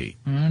great.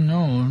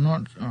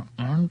 No,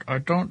 I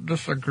don't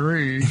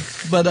disagree.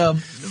 But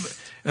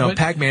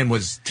Pac-Man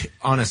was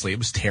honestly, it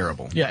was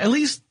terrible. Yeah, at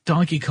least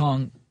Donkey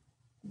Kong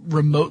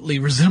remotely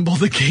resembled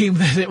the game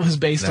that it was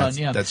based on.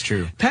 Yeah, that's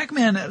true.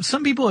 Pac-Man.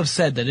 Some people have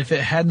said that if it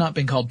had not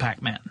been called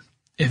Pac-Man,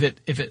 if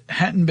it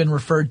hadn't been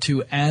referred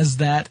to as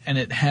that, and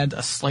it had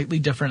a slightly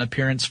different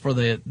appearance for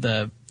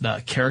the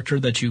character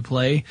that you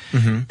play,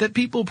 that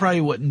people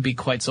probably wouldn't be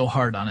quite so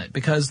hard on it,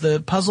 because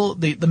the puzzle,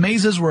 the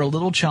mazes were a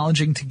little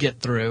challenging to get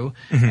through,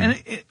 and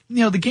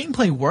the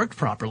gameplay worked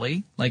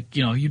properly. Like,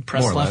 you'd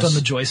press left on the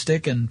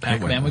joystick and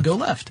Pac-Man would go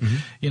left.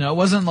 It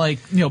wasn't like,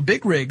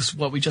 Big Rigs,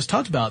 what we just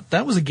talked about.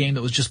 That was a game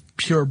that was just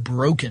pure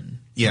broken,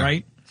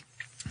 right?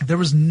 There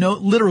was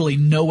literally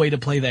no way to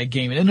play that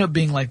game. It ended up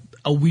being like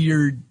a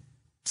weird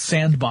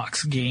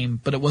sandbox game,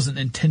 but it wasn't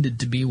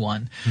intended to be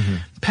one.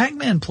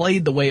 Pac-Man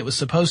played the way it was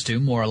supposed to,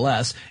 more or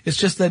less. It's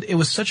just that it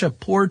was such a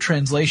poor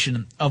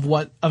translation of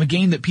a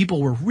game that people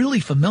were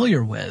really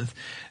familiar with,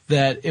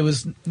 that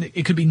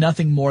it could be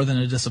nothing more than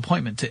a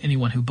disappointment to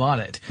anyone who bought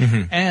it.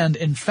 And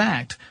in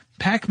fact,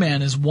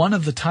 Pac-Man is one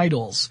of the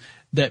titles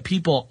that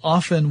people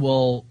often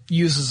will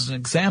use as an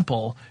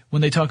example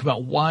when they talk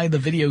about why the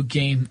video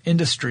game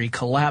industry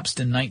collapsed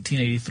in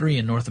 1983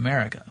 in North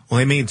America. Well,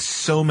 they made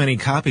so many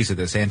copies of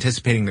this,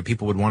 anticipating that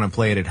people would want to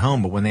play it at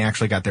home, but when they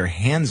actually got their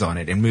hands on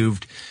it and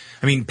moved...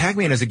 I mean,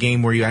 Pac-Man is a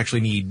game where you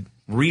actually need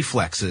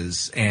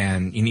reflexes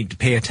and you need to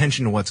pay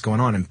attention to what's going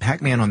on, and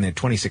Pac-Man on the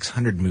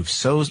 2600 moves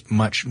so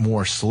much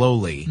more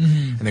slowly,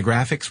 and the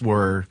graphics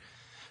were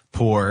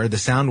poor. The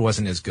sound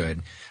wasn't as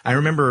good. I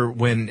remember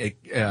when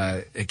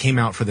it came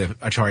out for the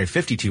Atari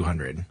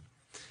 5200,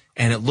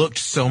 and it looked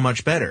so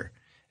much better,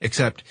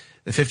 except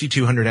the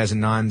 5200 has a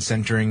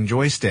non-centering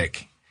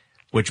joystick,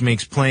 which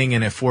makes playing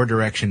in a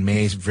 4-direction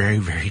maze very,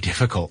 very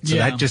difficult. So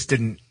that just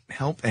didn't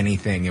help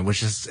anything. It was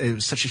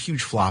such a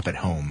huge flop at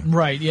home.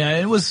 Right. Yeah.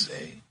 It was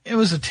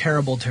a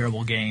terrible,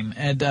 terrible game.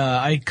 And,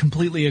 I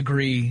completely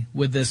agree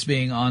with this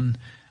being on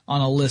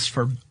a list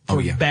for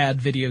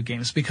bad video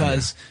games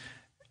because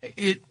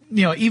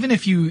even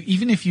if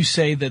you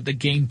say that the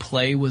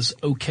gameplay was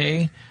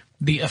okay,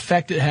 the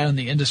effect it had on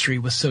the industry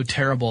was so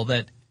terrible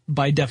that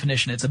by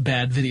definition, it's a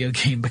bad video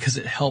game because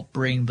it helped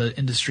bring the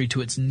industry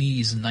to its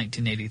knees in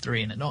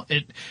 1983. And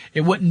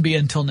it wouldn't be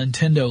until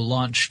Nintendo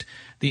launched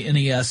the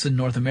NES in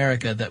North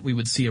America that we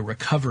would see a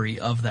recovery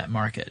of that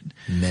market.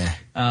 Meh.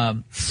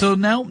 So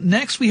now,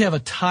 next we have a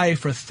tie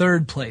for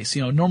third place.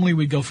 Normally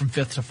we'd go from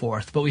fifth to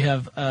fourth, but we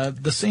have,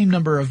 the same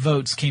number of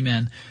votes came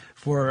in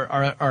for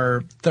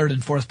our third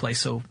and fourth place.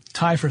 So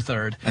tie for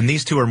third. And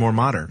these two are more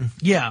modern.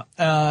 Yeah.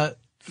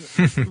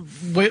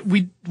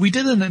 We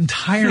did an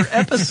entire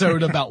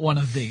episode about one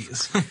of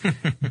these.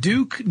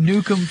 Duke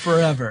Nukem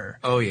Forever.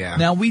 Oh yeah.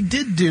 Now we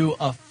did do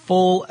a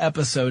full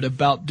episode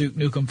about Duke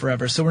Nukem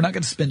Forever, so we're not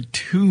going to spend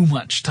too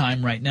much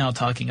time right now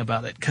talking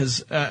about it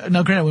because,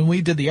 now granted, when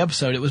we did the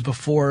episode, it was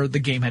before the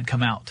game had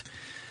come out.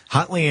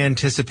 Hotly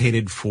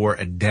anticipated for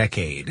a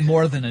decade.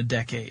 More than a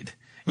decade.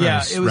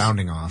 Yeah, it was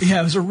rounding off. Yeah,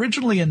 it was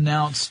originally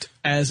announced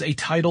as a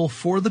title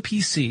for the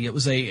PC. It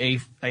was a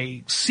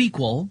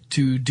sequel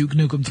to Duke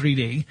Nukem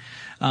 3D.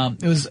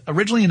 It was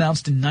originally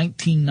announced in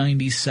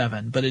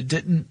 1997, but it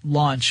didn't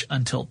launch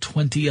until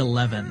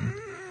 2011.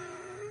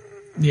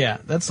 Yeah,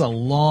 that's a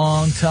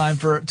long time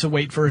to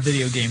wait for a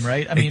video game,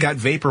 right? I mean, it got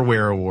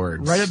Vaporware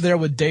awards. Right up there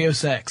with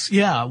Deus Ex.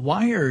 Yeah,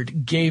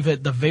 Wired gave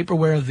it the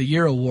Vaporware of the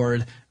Year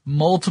award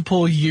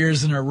multiple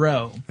years in a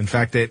row. In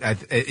fact,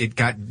 it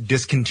got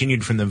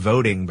discontinued from the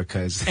voting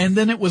because... And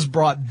then it was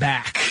brought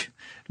back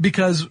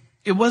because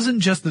it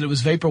wasn't just that it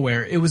was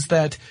Vaporware. It was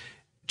that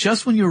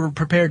just when you were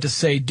prepared to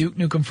say Duke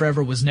Nukem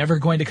Forever was never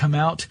going to come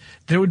out,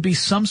 there would be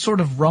some sort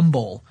of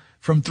rumble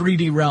from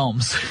 3D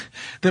Realms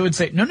that would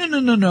say,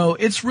 no,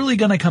 it's really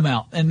going to come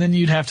out. And then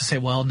you'd have to say,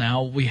 well,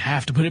 now we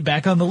have to put it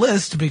back on the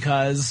list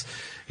because...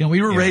 we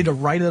were ready to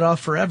write it off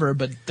forever,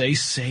 but they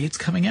say it's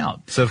coming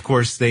out. So, of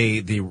course,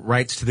 the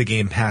rights to the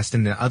game passed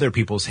into other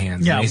people's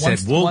hands. Yeah, and they said,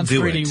 we'll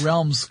do it. Once 3D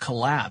Realms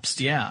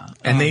collapsed, yeah.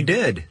 And they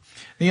did.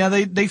 Yeah,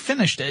 they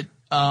finished it.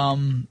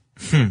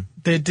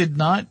 They did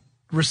not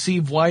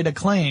receive wide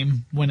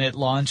acclaim when it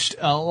launched.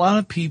 A lot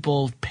of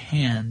people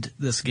panned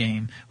this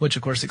game, which,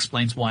 of course,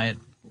 explains why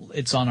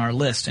it's on our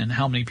list and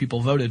how many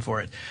people voted for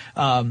it.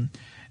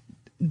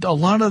 A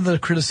lot of the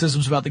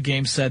criticisms about the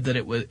game said that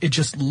it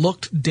just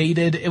looked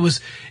dated. It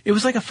was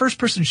like a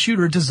first-person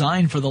shooter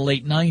designed for the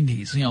late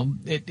 90s.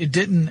 It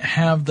didn't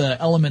have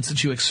the elements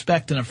that you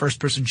expect in a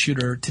first-person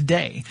shooter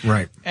today.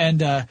 Right. And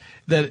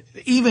that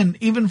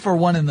even for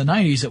one in the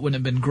 90s, it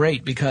wouldn't have been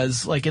great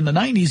because, like, in the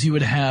 90s, you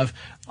would have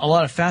a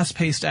lot of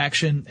fast-paced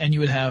action and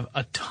you would have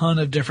a ton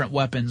of different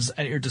weapons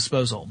at your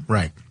disposal.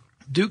 Right.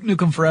 Duke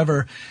Nukem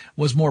Forever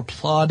was more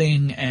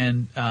plodding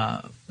and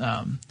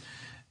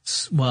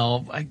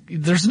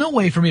there's no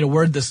way for me to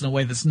word this in a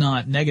way that's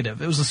not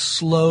negative. It was a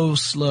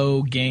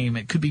slow game.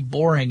 It could be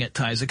boring at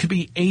times. It could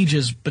be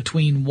ages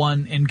between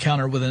one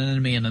encounter with an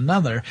enemy and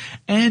another,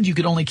 and you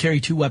could only carry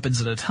two weapons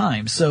at a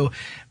time. So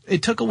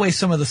it took away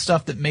some of the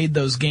stuff that made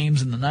those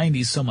games in the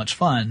 90s so much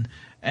fun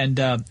and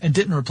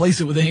didn't replace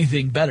it with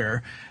anything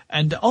better.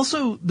 And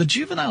also the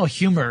juvenile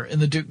humor in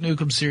the Duke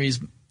Nukem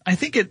series, I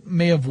think it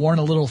may have worn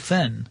a little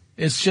thin.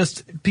 It's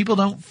just people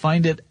don't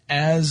find it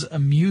as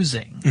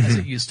amusing as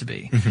it used to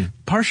be.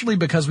 Partially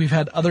because we've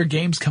had other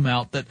games come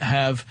out that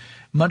have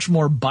much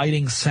more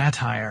biting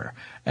satire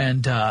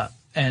and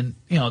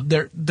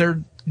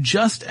they're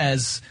just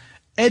as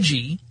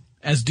edgy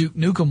as Duke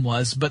Nukem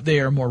was, but they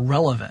are more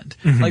relevant.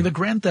 Like the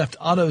Grand Theft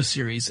Auto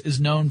series is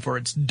known for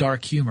its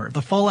dark humor.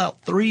 The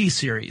Fallout 3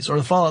 series or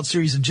the Fallout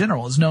series in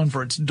general is known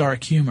for its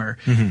dark humor.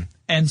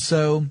 And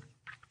so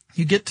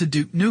you get to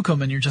Duke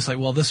Nukem and you're just like,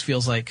 well, this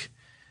feels like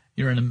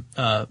you're in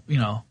a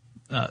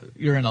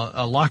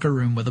locker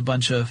room with a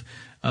bunch of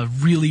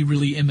really,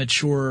 really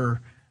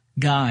immature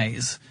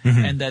guys,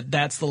 and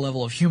that's the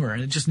level of humor,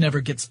 and it just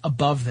never gets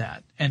above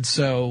that. And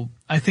so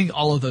I think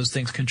all of those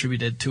things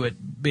contributed to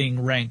it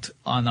being ranked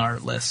on our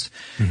list.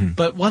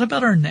 But what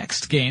about our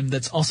next game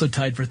that's also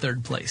tied for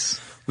third place?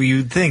 Well,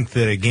 you'd think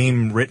that a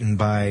game written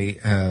by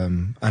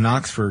an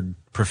Oxford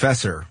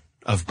professor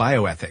of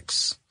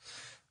bioethics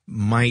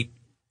might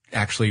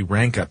actually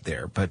rank up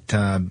there, but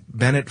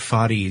Bennett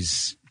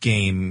Foddy's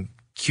game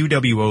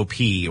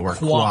QWOP or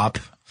QWOP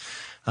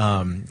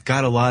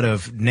got a lot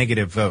of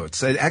negative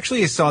votes. I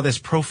saw this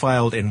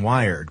profiled in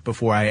Wired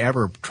before I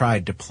ever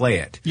tried to play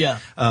it. Yeah.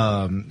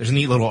 There's a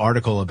neat little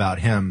article about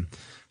him,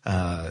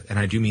 and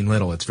I do mean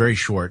little, it's very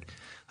short.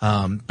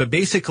 But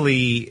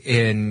basically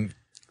in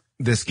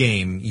this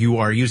game, you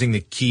are using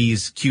the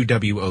keys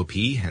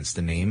QWOP, hence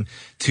the name,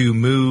 to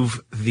move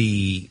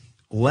the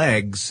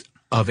legs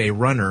of a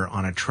runner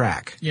on a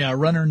track. Yeah, a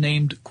runner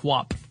named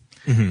QWOP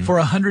for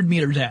a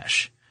 100-meter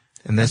dash.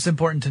 And that's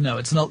important to know.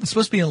 It's supposed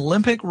to be an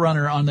Olympic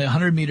runner on the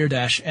 100-meter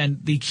dash, and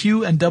the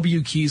Q and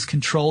W keys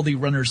control the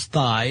runner's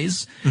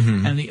thighs,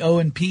 and the O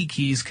and P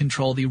keys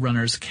control the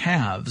runner's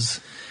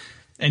calves.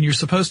 And you're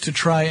supposed to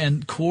try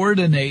and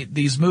coordinate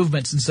these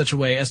movements in such a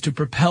way as to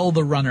propel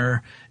the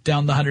runner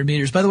down the 100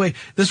 meters. By the way,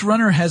 this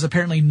runner has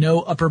apparently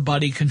no upper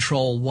body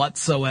control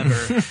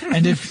whatsoever.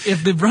 And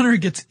if the runner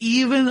gets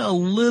even a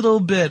little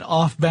bit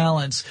off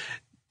balance,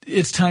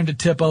 it's time to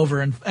tip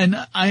over.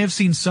 And I have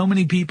seen so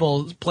many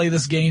people play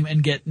this game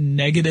and get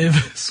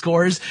negative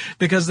scores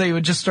because they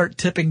would just start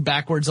tipping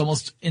backwards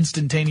almost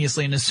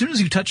instantaneously. And as soon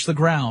as you touch the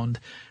ground,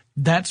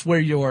 that's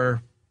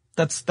where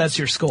that's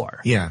your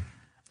score. Yeah.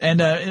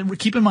 And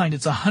keep in mind,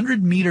 it's a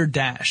 100-meter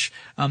dash.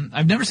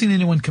 I've never seen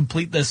anyone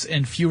complete this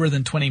in fewer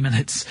than 20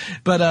 minutes.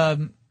 But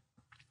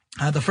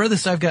the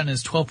furthest I've gotten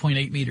is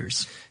 12.8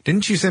 meters.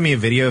 Didn't you send me a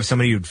video of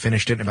somebody who'd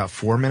finished it in about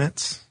 4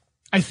 minutes?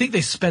 I think they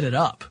sped it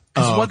up.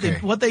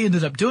 What they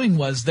ended up doing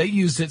was they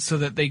used it so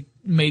that they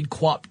made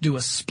Quap do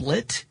a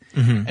split.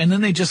 Mm-hmm. And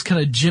then they just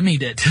kind of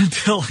jimmied it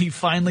until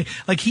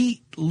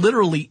he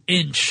literally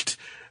inched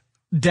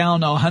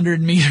down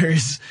 100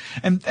 meters.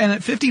 And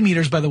at 50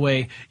 meters, by the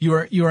way, you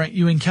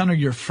encounter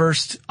your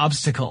first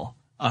obstacle,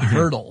 a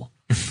hurdle.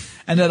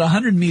 And at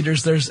 100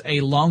 meters, there's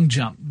a long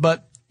jump,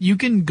 but you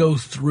can go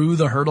through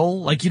the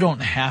hurdle. Like you don't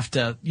have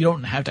to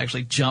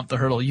actually jump the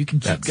hurdle. You can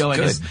keep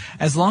going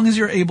as long as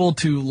you're able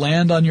to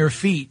land on your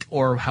feet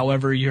or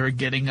however you're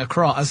getting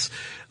across.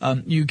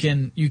 You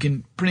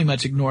can pretty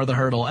much ignore the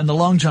hurdle, and the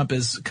long jump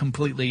is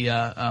completely,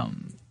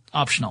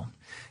 optional.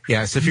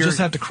 Yeah, so you just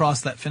have to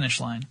cross that finish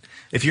line.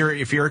 If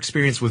your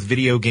experience with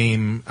video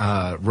game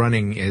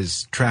running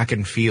is track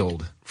and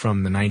field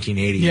from the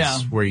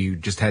 1980s, where you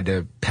just had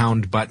to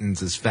pound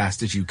buttons as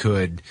fast as you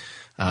could,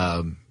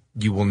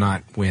 you will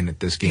not win at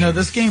this game. No,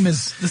 this game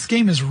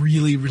is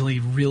really, really,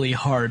 really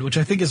hard, which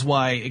I think is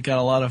why it got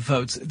a lot of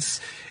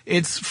votes.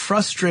 It's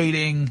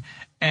frustrating,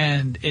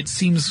 and it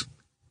seems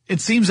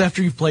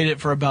after you've played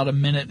it for about a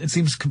minute, it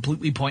seems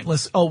completely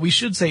pointless. Oh, we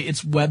should say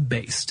it's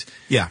web-based.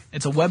 Yeah.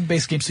 It's a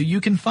web-based game, so you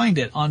can find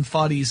it on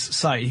Fadi's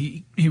site.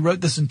 He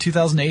wrote this in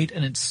 2008,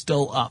 and it's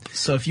still up.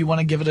 So if you want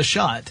to give it a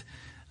shot,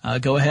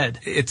 go ahead.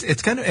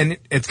 It's kind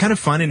of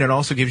fun, and it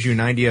also gives you an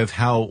idea of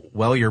how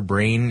well your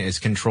brain is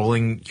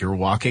controlling your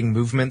walking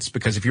movements,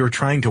 because if you were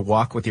trying to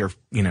walk with your,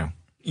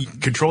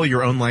 control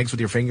your own legs with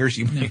your fingers,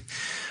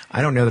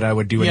 I don't know that I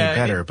would do any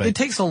better. But it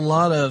takes a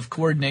lot of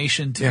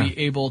coordination to be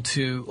able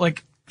to,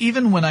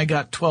 even when I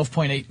got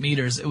 12.8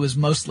 meters, it was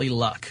mostly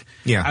luck.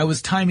 Yeah. I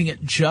was timing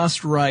it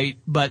just right,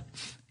 but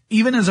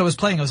even as I was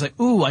playing, I was like,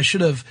 ooh, I should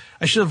have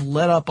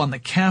let up on the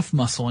calf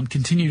muscle and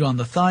continued on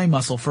the thigh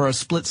muscle for a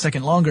split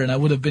second longer, and I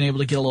would have been able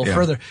to get a little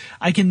further.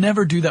 I can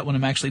never do that when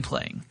I'm actually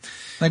playing.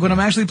 Like when I'm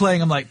actually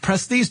playing, I'm like,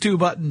 press these two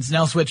buttons,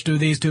 now switch to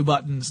these two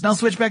buttons, now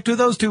switch back to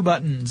those two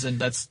buttons, and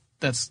that's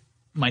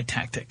my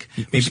tactic.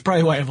 Which is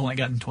probably why I've only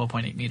gotten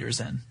 12.8 meters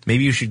in.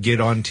 Maybe you should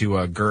get on to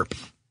GURP.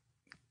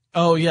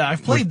 Oh yeah,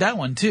 I've played that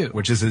one too.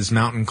 Which is this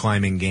mountain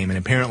climbing game, and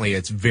apparently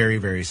it's very,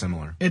 very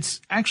similar.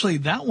 It's actually,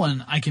 that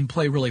one I can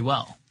play really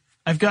well.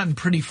 I've gotten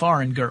pretty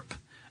far in GURP.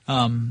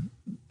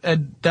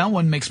 That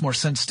one makes more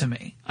sense to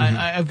me. Mm-hmm.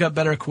 I've got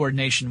better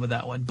coordination with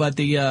that one. But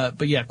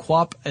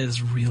Quap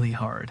is really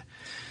hard.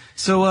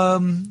 So,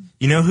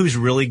 you know who's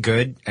really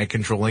good at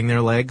controlling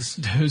their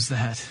legs? Who's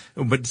that?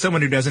 But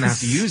someone who doesn't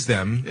have to use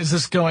them. Is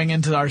this going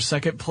into our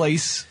second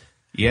place?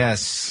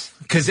 Yes.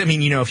 Because,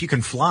 if you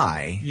can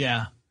fly.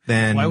 Yeah.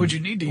 Then why would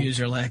you need to use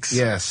your legs?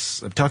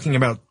 Yes. I'm talking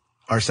about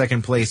our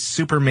second place,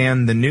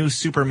 Superman, the new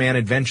Superman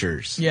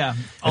Adventures. Yeah.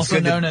 Also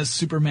known as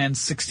Superman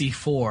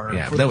 64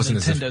 for the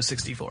Nintendo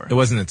 64. It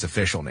wasn't its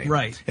official name.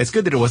 Right. It's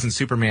good that it wasn't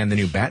Superman, the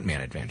new Batman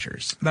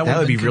Adventures. That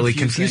would be really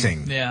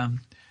confusing. Yeah.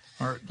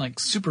 Or like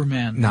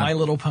Superman, My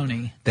Little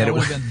Pony. That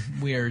would have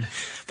been weird.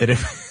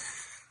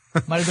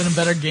 Might have been a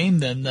better game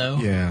then, though.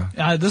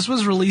 Yeah. This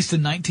was released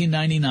in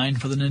 1999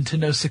 for the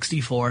Nintendo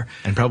 64.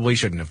 And probably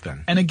shouldn't have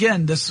been. And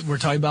again, we're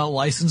talking about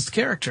licensed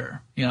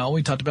character.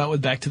 We talked about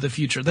with Back to the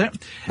Future.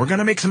 We're going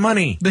to make some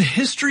money. The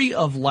history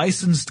of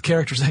licensed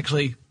characters,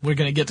 actually, we're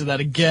going to get to that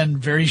again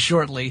very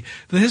shortly.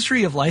 The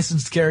history of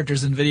licensed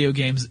characters in video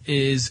games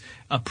is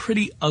a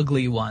pretty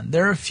ugly one.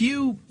 There are a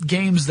few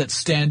games that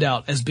stand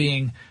out as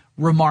being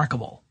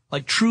remarkable,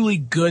 like truly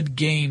good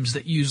games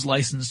that use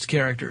licensed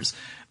characters.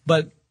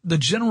 But the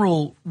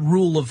general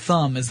rule of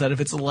thumb is that if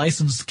it's a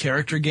licensed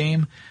character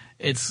game,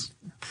 it's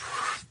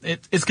got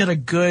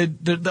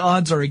the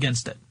odds are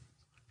against it,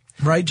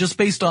 right? Just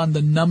based on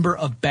the number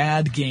of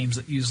bad games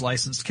that use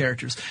licensed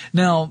characters.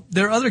 Now,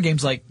 there are other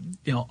games like,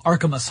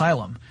 Arkham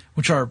Asylum,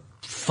 which are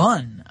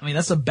fun.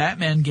 That's a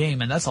Batman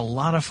game, and that's a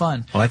lot of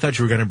fun. Well, I thought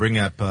you were going to bring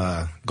up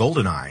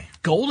GoldenEye.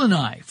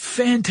 GoldenEye,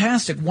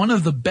 fantastic. One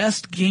of the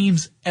best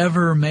games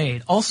ever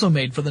made. Also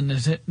made for the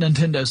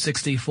Nintendo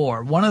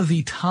 64. One of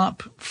the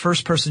top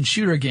first-person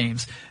shooter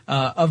games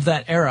of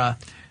that era.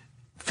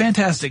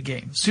 Fantastic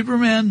game.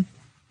 Superman?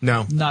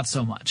 No. Not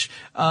so much.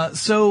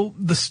 So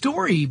the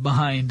story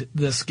behind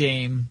this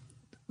game,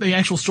 the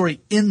actual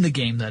story in the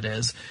game, that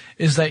is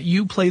that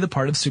you play the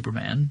part of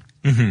Superman,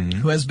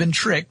 who has been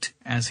tricked,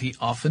 as he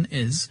often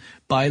is,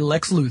 by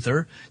Lex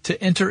Luthor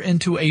to enter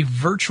into a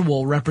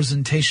virtual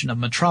representation of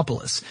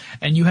Metropolis.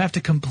 And you have to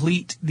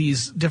complete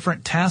these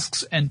different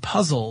tasks and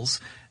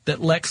puzzles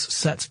that Lex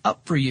sets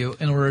up for you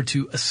in order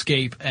to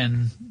escape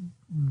and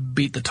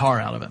beat the tar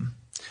out of him.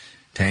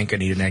 Tank, I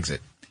need an exit.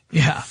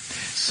 Yeah.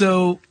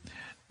 So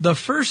the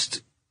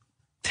first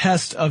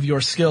test of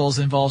your skills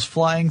involves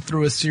flying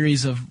through a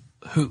series of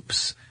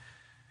hoops.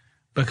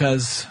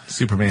 Because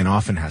Superman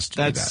often has to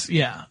do that.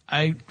 Yeah.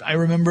 I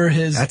remember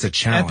his That's a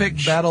challenge.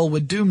 epic battle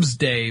with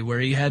Doomsday where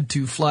he had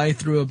to fly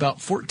through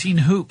about 14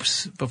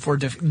 hoops before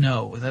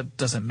no, that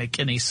doesn't make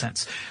any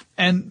sense.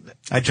 And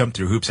I jump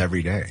through hoops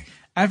every day.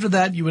 after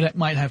that, you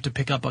might have to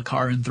pick up a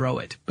car and throw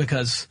it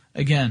because,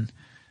 again,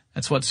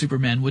 that's what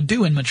Superman would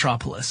do in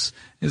Metropolis.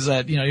 Is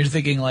that, you're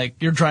thinking like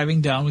you're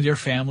driving down with your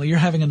family, you're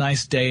having a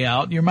nice day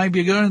out, you might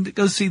be going to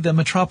go see the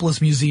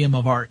Metropolis Museum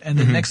of Art, and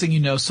the next thing you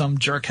know, some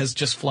jerk has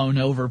just flown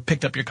over,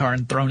 picked up your car,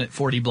 and thrown it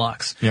 40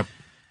 blocks. Yep.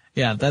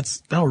 Yeah,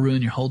 that'll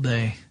ruin your whole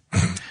day.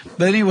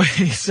 But anyway,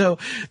 so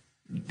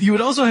you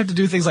would also have to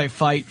do things like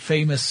fight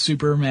famous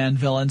Superman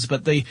villains,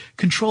 but the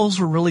controls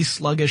were really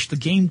sluggish. The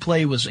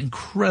gameplay was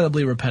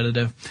incredibly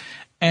repetitive.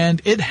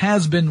 And it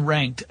has been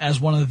ranked as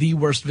one of the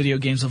worst video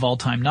games of all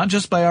time, not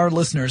just by our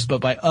listeners,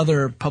 but by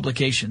other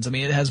publications. I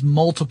mean, it has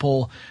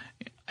multiple,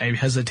 I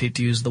hesitate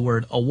to use the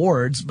word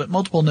awards, but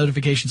multiple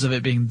notifications of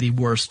it being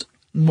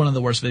one of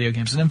the worst video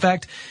games. And in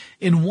fact,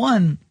 in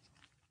one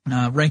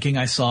ranking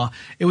I saw,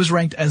 it was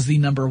ranked as the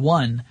number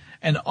 1,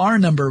 and our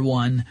number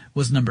 1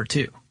 was number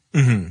 2.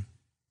 Mm-hmm.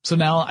 So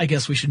now I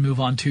guess we should move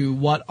on to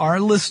what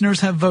our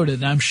listeners have voted.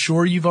 And I'm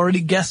sure you've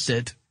already guessed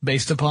it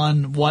based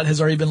upon what has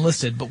already been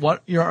listed, but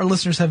what our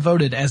listeners have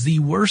voted as the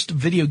worst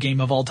video game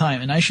of all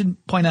time. And I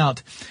should point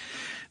out,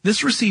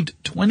 this received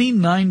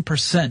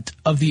 29%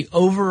 of the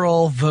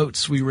overall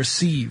votes we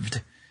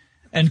received.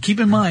 And keep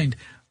in mind,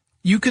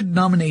 you could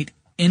nominate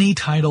any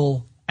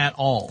title at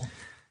all.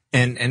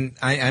 And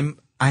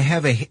I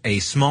have a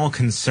small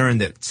concern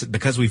that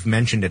because we've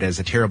mentioned it as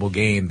a terrible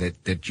game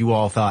that you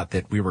all thought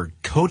that we were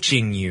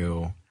coaching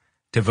you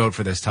to vote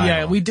for this title.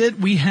 Yeah, we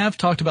did. We have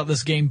talked about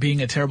this game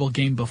being a terrible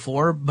game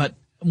before, but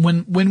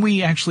when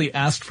we actually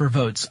asked for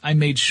votes, I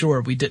made sure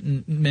we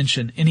didn't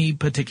mention any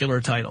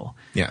particular title.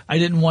 Yeah. I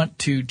didn't want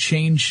to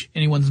change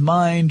anyone's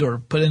mind or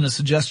put in a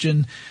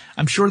suggestion.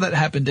 I'm sure that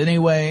happened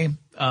anyway,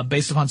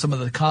 based upon some of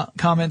the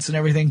comments and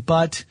everything,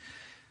 but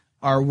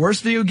our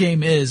worst video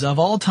game is, of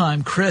all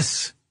time,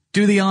 Chris,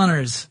 do the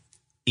honors.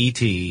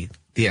 E.T.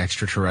 the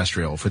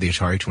Extraterrestrial for the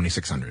Atari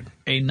 2600.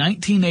 A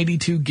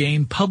 1982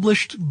 game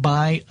published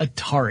by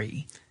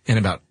Atari. In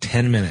about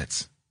 10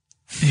 minutes.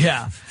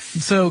 Yeah.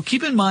 So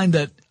keep in mind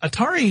that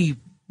Atari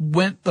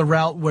went the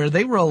route where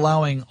they were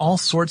allowing all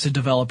sorts of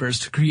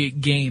developers to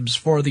create games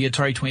for the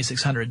Atari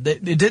 2600.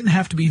 It didn't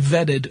have to be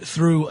vetted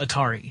through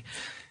Atari.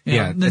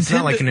 It's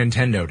not like a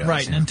Nintendo does.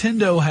 Right. Yeah.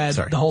 Nintendo had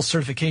the whole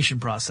certification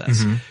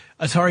process.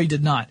 Mm-hmm. Atari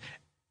did not.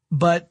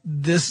 But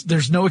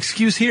there's no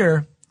excuse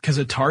here because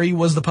Atari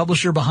was the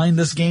publisher behind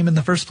this game in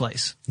the first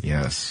place.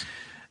 Yes.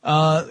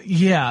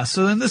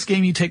 So in this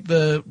game, you take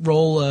the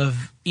role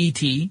of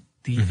E.T.,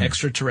 the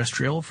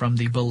extraterrestrial from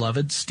the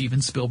beloved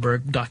Steven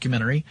Spielberg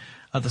documentary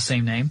of the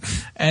same name.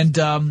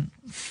 And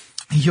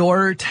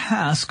your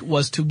task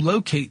was to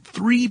locate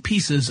 3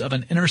 pieces of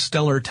an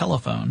interstellar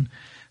telephone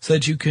so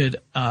that you could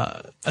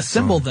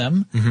assemble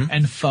them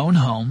and phone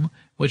home,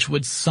 which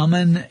would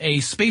summon a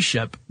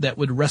spaceship that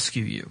would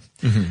rescue you.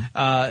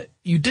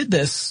 You did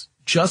this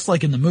just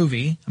like in the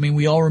movie. I mean,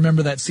 we all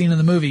remember that scene in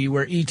the movie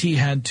where E.T.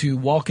 had to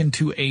walk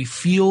into a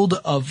field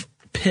of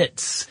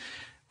pits,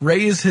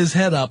 raise his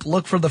head up,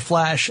 look for the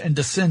flash, and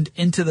descend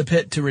into the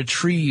pit to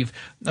retrieve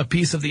a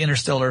piece of the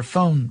interstellar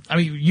phone. I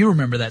mean, you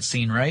remember that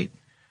scene, right?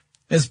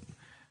 It's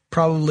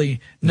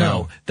probably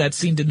no, that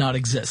scene did not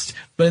exist.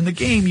 But in the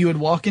game, you would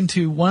walk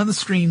into one of the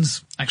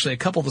screens, actually a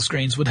couple of the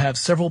screens would have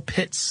several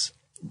pits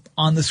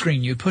on the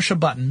screen. You'd push a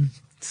button,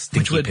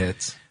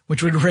 pits.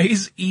 Which would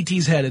raise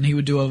E.T.'s head, and he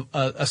would do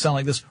a sound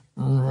like this.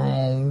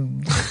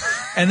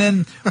 And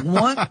then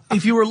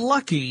if you were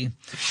lucky,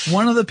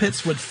 one of the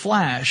pits would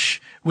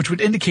flash, which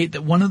would indicate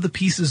that one of the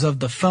pieces of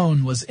the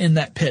phone was in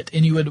that pit.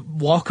 And you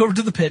would walk over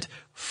to the pit,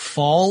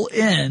 fall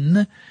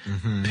in,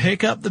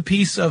 pick up the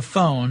piece of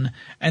phone,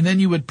 and then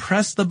you would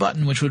press the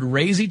button, which would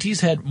raise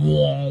E.T.'s head,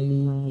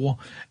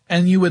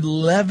 and you would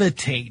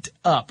levitate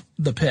up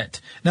the pit.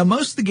 Now,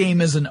 most of the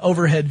game is an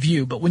overhead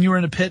view, but when you were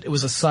in a pit, it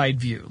was a side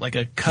view, like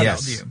a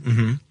cutout view.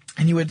 Mm-hmm.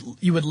 And you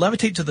would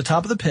levitate to the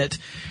top of the pit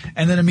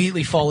and then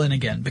immediately fall in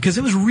again because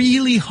it was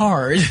really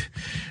hard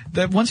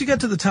that once you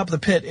got to the top of the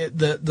pit,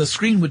 the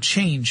screen would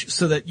change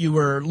so that you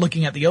were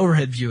looking at the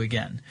overhead view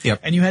again. Yep.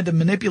 And you had to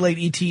manipulate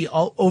E.T.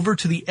 all over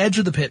to the edge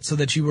of the pit so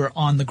that you were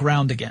on the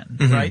ground again,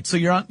 right? So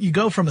you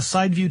go from a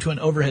side view to an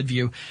overhead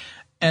view.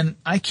 And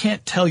I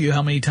can't tell you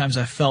how many times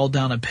I fell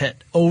down a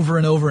pit over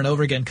and over and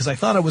over again because I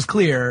thought I was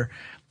clear.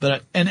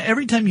 And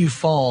every time you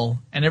fall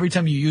and every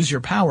time you use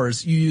your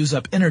powers, you use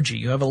up energy.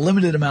 You have a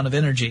limited amount of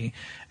energy.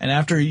 And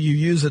after you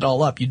use it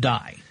all up, you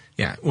die.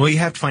 Yeah. Well, you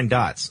have to find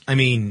dots. I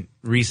mean,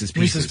 Reese's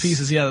Pieces. Reese's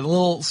Pieces, yeah, the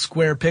little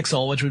square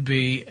pixel, which would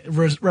be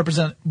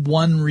represent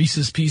one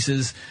Reese's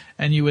Pieces,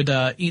 and you would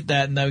eat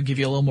that, and that would give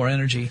you a little more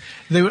energy.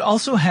 They would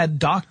also had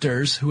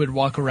doctors who would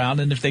walk around,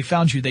 and if they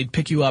found you, they'd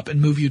pick you up and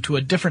move you to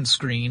a different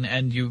screen,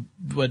 and you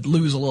would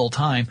lose a little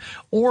time.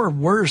 Or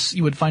worse,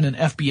 you would find an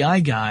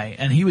FBI guy,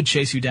 and he would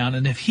chase you down,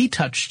 and if he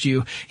touched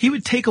you, he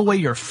would take away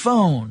your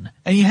phone,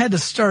 and you had to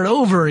start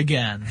over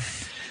again.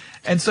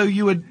 And so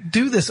you would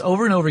do this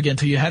over and over again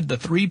until you had the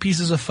 3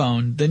 pieces of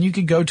phone. Then you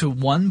could go to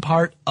one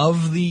part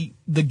of the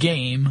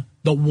game,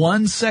 the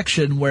one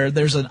section where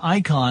there's an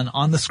icon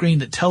on the screen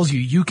that tells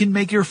you can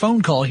make your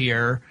phone call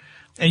here.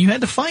 And you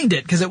had to find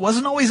it because it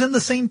wasn't always in the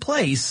same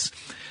place.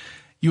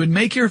 You would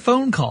make your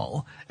phone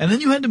call, and then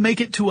you had to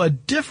make it to a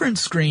different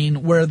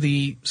screen where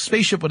the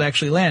spaceship would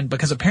actually land,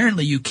 because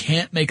apparently you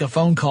can't make a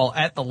phone call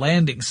at the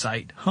landing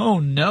site. Oh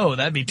no,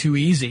 that'd be too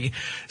easy.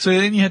 So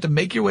then you had to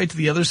make your way to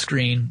the other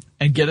screen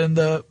and get in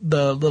the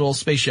little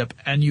spaceship,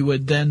 and you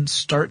would then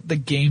start the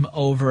game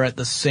over at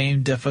the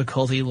same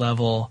difficulty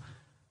level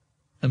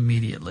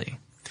immediately.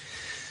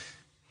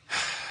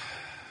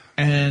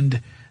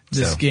 And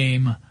this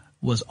game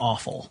was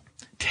awful.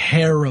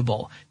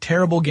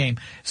 Terrible game.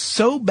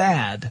 So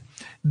bad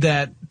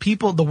that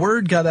the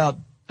word got out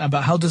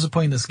about how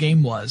disappointing this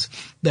game was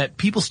that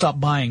people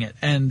stopped buying it.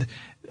 And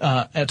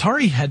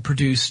Atari had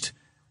produced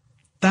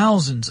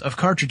thousands of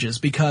cartridges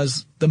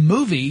because the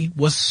movie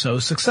was so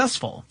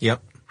successful.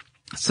 Yep.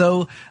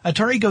 So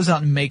Atari goes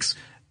out and makes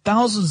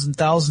thousands and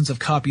thousands of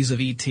copies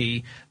of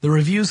E.T. The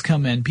reviews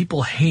come in.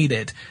 People hate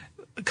it.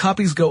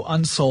 Copies go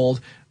unsold.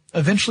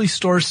 Eventually,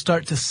 stores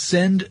start to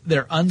send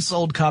their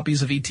unsold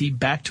copies of E.T.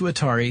 back to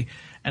Atari,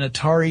 and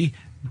Atari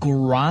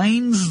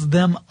grinds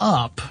them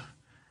up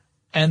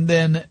and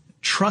then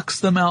trucks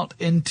them out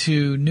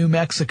into New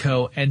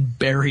Mexico and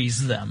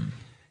buries them.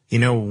 You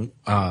know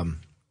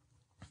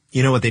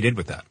what they did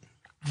with that?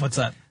 What's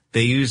that?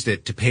 They used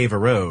it to pave a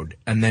road,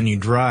 and then you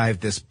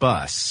drive this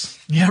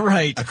bus. Yeah,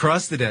 right.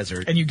 Across the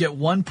desert. And you get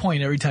 1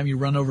 point every time you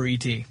run over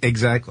E.T.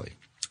 Exactly.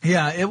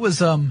 Yeah, it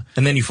was, and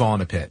then you fall in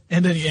a pit.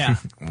 And then, yeah.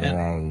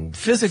 And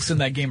physics in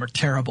that game are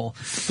terrible.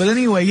 But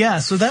anyway, yeah,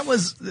 so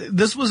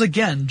this was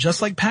again, just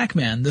like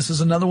Pac-Man, this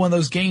is another one of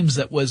those games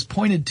that was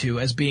pointed to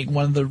as being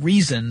one of the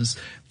reasons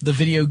the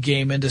video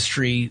game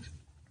industry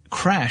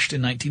crashed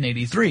in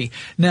 1983.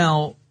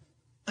 Now,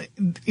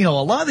 a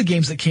lot of the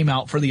games that came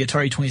out for the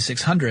Atari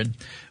 2600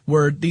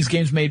 were these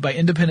games made by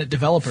independent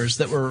developers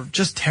that were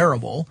just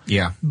terrible.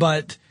 Yeah.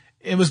 But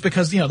it was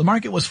because, the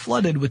market was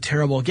flooded with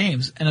terrible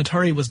games, and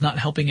Atari was not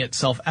helping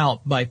itself out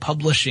by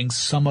publishing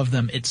some of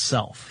them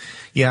itself.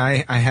 Yeah,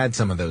 I had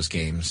some of those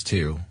games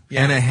too.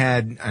 Yeah.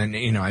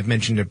 And I've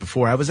mentioned it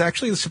before. I was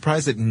actually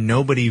surprised that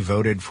nobody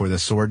voted for the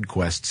Sword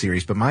Quest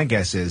series, but my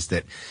guess is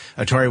that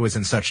Atari was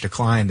in such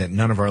decline that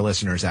none of our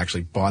listeners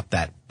actually bought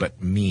that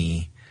but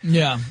me.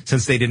 Yeah.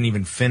 Since they didn't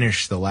even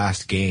finish the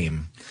last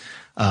game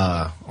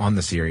on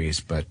the series,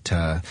 but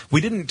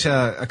we didn't.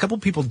 A couple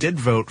people did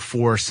vote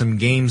for some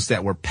games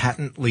that were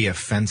patently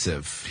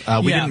offensive.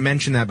 We didn't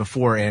mention that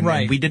before, and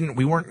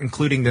we weren't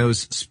including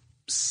those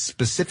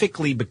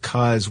specifically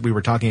because we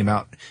were talking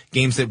about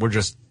games that were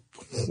just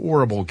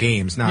horrible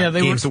games, not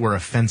games that were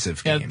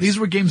offensive games. Yeah, these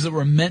were games that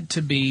were meant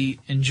to be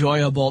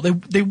enjoyable.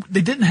 They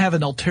didn't have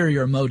an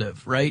ulterior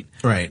motive, right?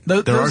 Right.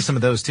 There are some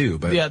of those too,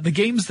 but yeah, the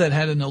games that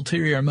had an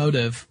ulterior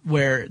motive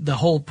where the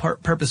whole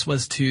purpose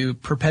was to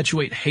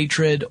perpetuate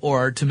hatred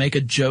or to make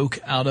a joke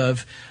out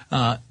of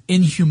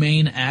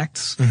inhumane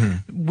acts.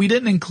 Mm-hmm. We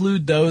didn't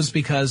include those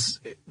because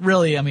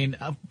really,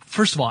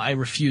 first of all, I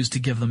refuse to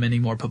give them any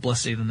more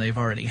publicity than they've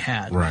already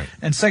had. Right.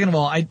 And second of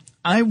all,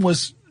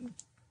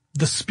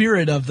 the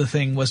spirit of the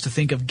thing was to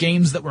think of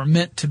games that were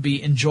meant to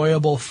be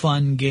enjoyable,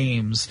 fun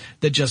games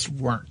that just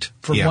weren't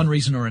for one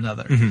reason or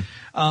another.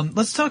 Mm-hmm.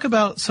 Let's talk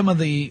about some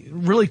of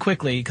really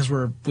quickly, because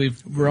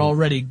we're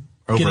already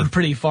getting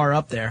pretty far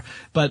up there,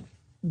 but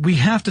we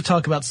have to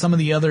talk about some of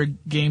the other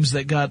games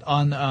that got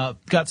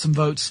some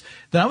votes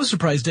that I was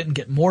surprised didn't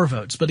get more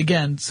votes. But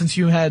again, since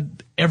you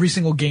had every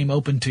single game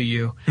open to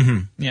you,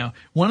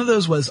 one of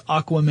those was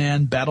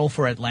Aquaman Battle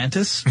for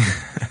Atlantis.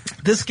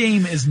 This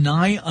game is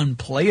nigh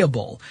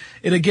unplayable.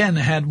 It again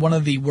had one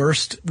of the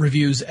worst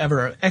reviews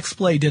ever.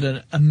 XPlay did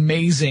an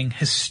amazing,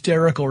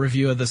 hysterical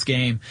review of this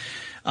game.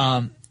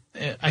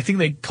 I think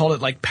they called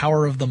it like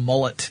Power of the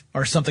Mullet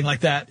or something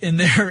like that in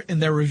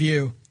their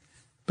review.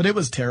 But it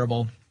was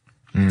terrible.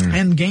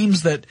 And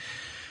games that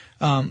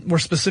were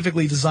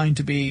specifically designed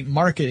to be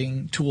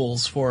marketing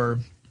tools for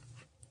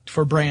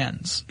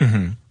brands.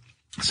 Mm-hmm.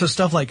 So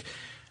stuff like,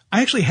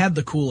 I actually had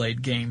the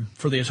Kool-Aid game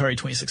for the Atari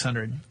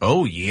 2600.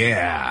 Oh,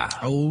 yeah.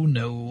 Oh,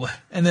 no.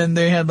 And then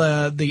they had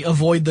the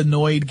Avoid the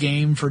Noid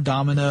game for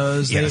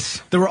Domino's.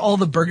 Yes. There were all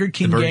the Burger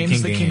King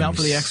games that came out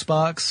for the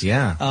Xbox.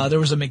 Yeah. There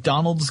was a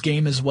McDonald's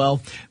game as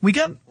well. We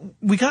got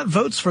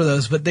votes for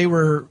those, but it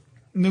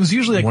was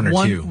usually like one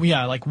or two.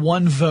 Yeah, like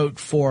one vote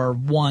for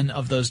one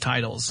of those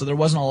titles. So there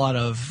wasn't a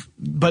lot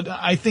but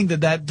I think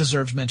that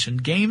deserves mention.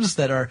 Games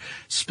that are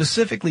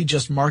specifically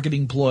just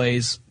marketing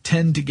ploys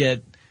tend to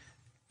get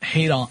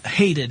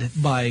hated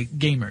by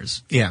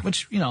gamers. Yeah.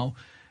 Which,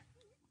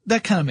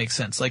 that kind of makes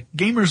sense. Like,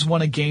 gamers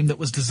want a game that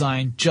was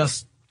designed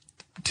just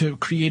to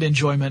create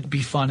enjoyment,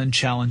 be fun and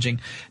challenging,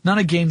 not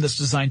a game that's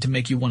designed to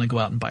make you want to go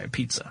out and buy a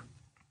pizza.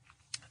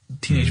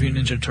 Teenage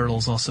Mutant Ninja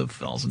Turtles also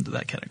falls into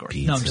that category.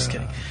 Pizza. No, I'm just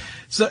kidding.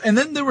 So, and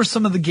then there were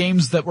some of the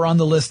games that were on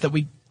the list that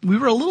we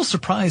were a little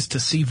surprised to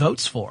see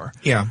votes for.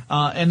 Yeah.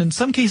 And in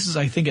some cases,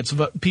 I think it's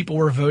people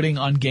were voting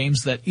on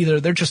games that either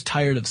they're just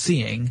tired of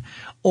seeing,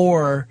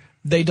 or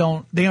they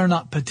are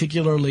not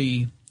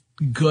particularly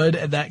good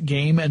at that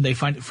game and they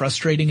find it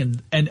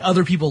frustrating, and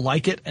other people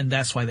like it and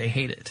that's why they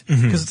hate it.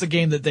 Because it's a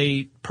game that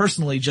they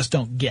personally just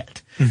don't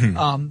get.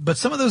 But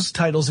some of those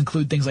titles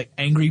include things like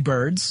Angry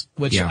Birds,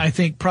 which I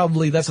think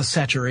probably that's a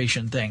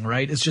saturation thing,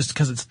 right? It's just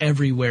because it's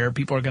everywhere.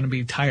 People are going to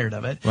be tired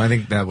of it. Well, I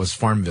think that was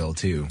Farmville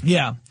too.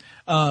 Yeah.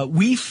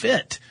 Wii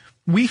Fit.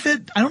 Wii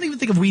Fit, I don't even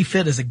think of Wii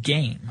Fit as a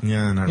game.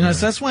 Yeah, not really.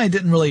 So that's why I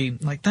didn't really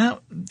like that.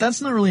 That's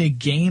not really a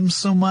game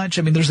so much.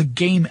 I mean, there's a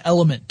game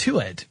element to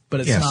it, but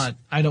it's not,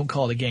 I don't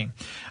call it a game.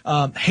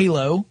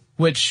 Halo,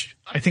 which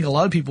I think a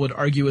lot of people would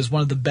argue is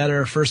one of the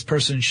better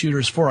first-person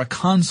shooters for a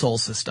console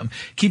system,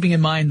 keeping in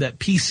mind that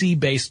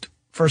PC-based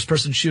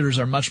first-person shooters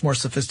are much more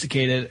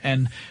sophisticated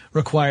and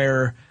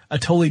require a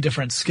totally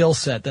different skill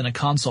set than a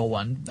console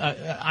one.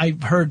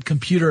 I've heard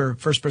computer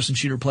first-person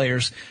shooter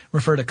players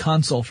refer to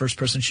console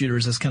first-person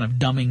shooters as kind of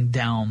dumbing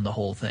down the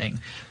whole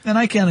thing. And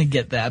I kind of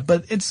get that,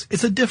 but it's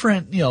a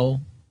different, a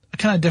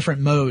kind of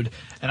different mode.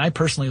 And I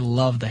personally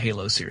love the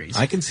Halo series.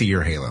 I can see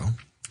your Halo.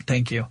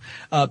 Thank you.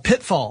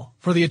 Pitfall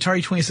for the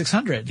Atari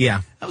 2600.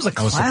 Yeah. That was a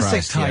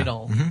classic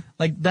title. Yeah.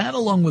 Like that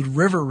along with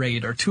River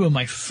Raid are two of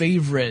my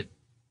favorite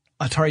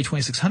Atari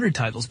 2600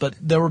 titles, but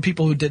there were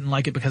people who didn't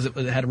like it because it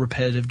had a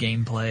repetitive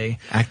gameplay.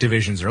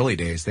 Activision's early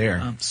days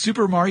there.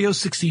 Super Mario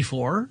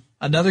 64,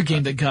 another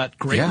game that got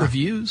great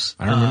reviews.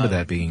 I remember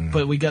that being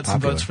But we got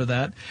popular. some votes for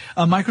that.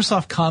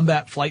 Microsoft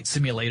Combat Flight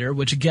Simulator,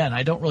 which again,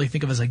 I don't really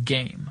think of as a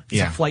game.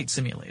 It's a flight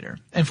simulator.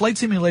 And flight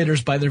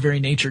simulators by their very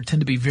nature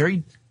tend to be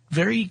very,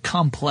 very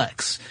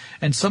complex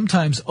and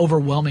sometimes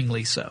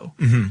overwhelmingly so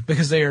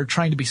because they are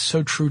trying to be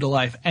so true to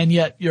life. And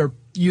yet you're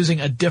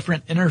using a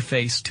different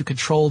interface to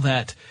control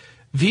that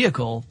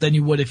vehicle than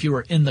you would if you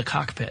were in the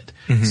cockpit.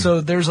 So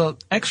there's an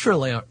extra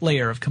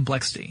layer of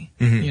complexity,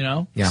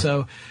 Yeah.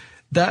 So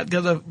that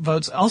got the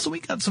votes. Also, we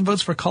got some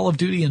votes for Call of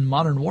Duty and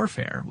Modern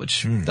Warfare,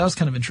 which that was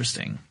kind of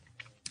interesting.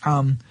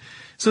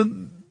 So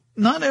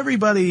not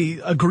everybody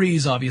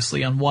agrees,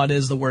 obviously, on what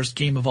is the worst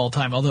game of all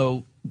time,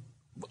 although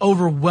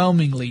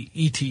overwhelmingly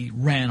E.T.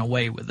 ran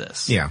away with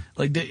this. Yeah.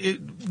 Like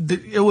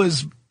it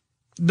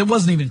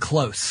wasn't even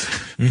close.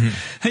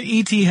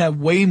 E.T. had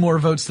way more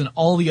votes than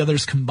all the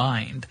others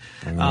combined.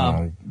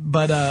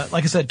 But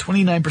like I said,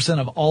 29%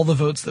 of all the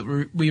votes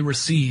that we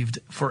received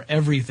for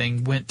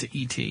everything went to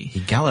E.T. He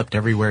galloped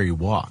everywhere he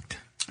walked.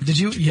 Did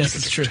you? Yes,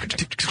 it's true.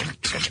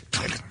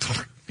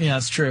 Yeah,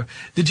 it's true.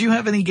 Did you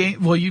have any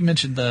game? Well, you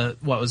mentioned the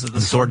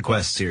Sword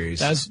Quest series.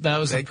 That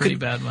was a pretty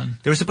bad one.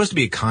 There was supposed to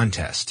be a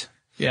contest.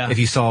 Yeah. If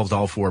you solved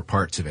all 4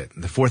 parts of it.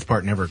 The 4th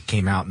part never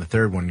came out, and the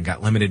 3rd one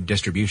got limited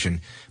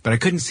distribution. But I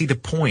couldn't see the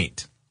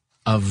point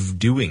of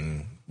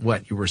doing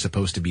what you were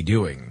supposed to be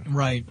doing.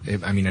 Right.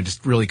 I mean, I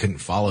just really couldn't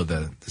follow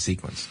the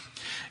sequence.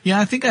 Yeah,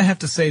 I think I have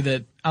to say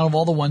that out of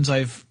all the ones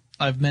I've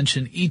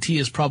mentioned, E.T.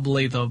 is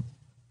probably the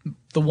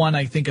one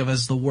I think of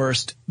as the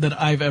worst that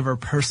I've ever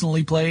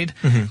personally played.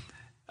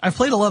 I've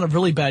played a lot of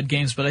really bad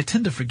games, but I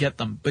tend to forget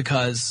them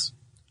because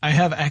I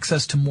have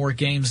access to more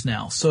games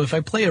now. So if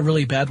I play a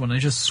really bad one, I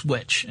just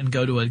switch and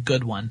go to a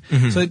good one.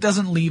 So it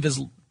doesn't leave as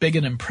big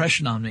an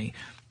impression on me.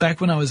 Back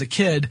when I was a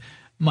kid,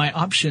 my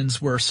options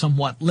were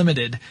somewhat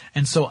limited.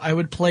 And so I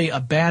would play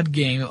a bad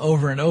game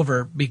over and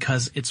over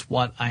because it's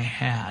what I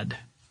had.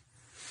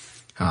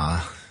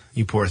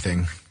 You poor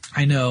thing.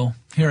 I know.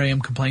 Here I am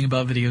complaining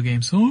about video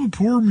games. Oh,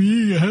 poor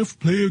me. I have to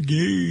play a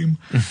game.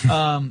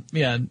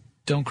 Yeah.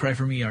 Don't cry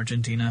for me,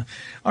 Argentina.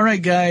 All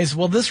right, guys.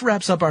 Well, this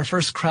wraps up our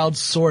first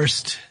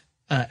crowdsourced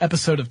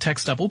episode of Tech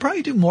Stuff. We'll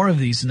probably do more of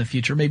these in the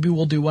future. Maybe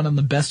we'll do one on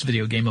the best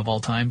video game of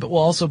all time, but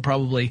we'll also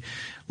probably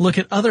look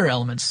at other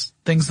elements,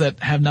 things that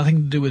have nothing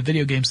to do with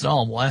video games at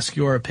all. We'll ask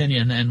your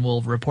opinion and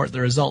we'll report the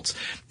results.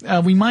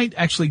 We might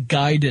actually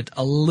guide it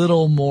a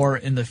little more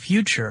in the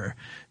future,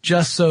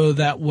 just so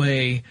that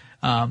way,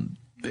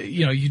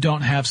 you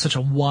don't have such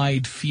a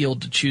wide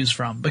field to choose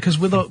from, because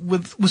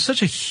with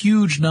such a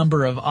huge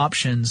number of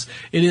options,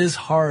 it is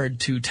hard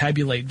to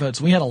tabulate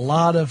votes. We had a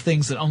lot of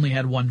things that only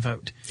had one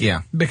vote.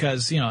 Yeah.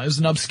 Because, it was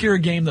an obscure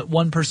game that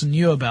one person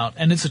knew about,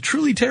 and it's a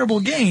truly terrible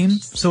game,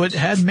 so it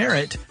had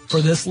merit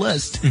for this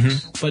list,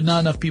 but not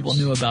enough people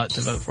knew about it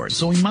to vote for it.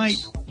 So we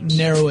might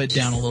narrow it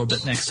down a little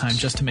bit next time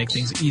just to make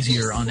things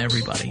easier on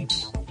everybody.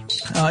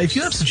 If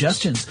you have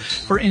suggestions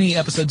for any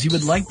episodes you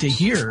would like to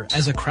hear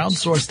as a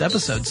crowdsourced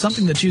episode,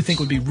 something that you think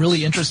would be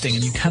really interesting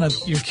and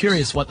you're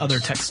curious what other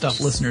Tech Stuff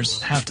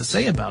listeners have to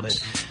say about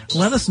it,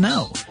 let us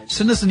know.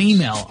 Send us an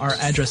email. Our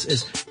address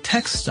is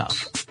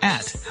techstuff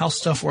at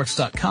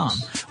howstuffworks.com,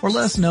 or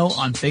let us know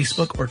on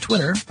Facebook or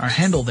Twitter. Our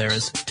handle there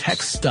is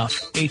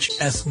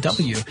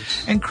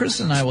TechStuffHSW, and Chris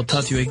and I will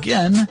talk to you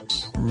again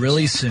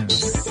really soon.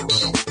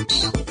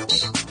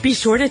 Be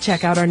sure to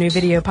check out our new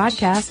video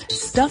podcast,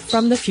 Stuff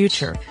from the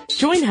Future.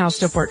 Join How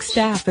Stuff Works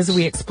staff as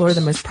we explore the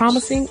most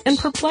promising and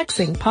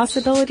perplexing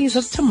possibilities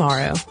of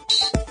tomorrow.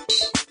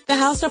 The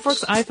How Stuff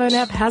Works iPhone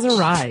app has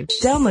arrived.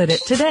 Download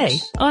it today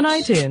on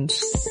iTunes.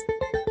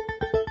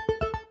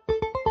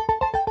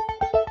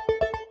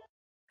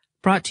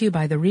 Brought to you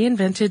by the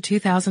reinvented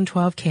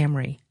 2012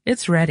 Camry.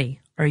 It's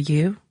ready. Are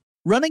you?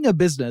 Running a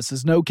business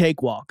is no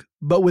cakewalk,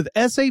 but with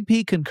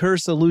SAP Concur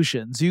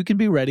Solutions, you can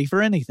be ready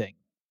for anything.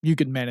 You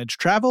can manage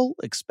travel,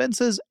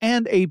 expenses,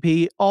 and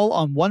AP all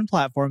on one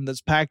platform that's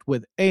packed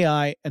with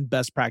AI and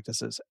best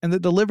practices, and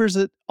that delivers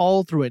it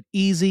all through an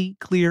easy,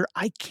 clear,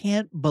 I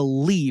can't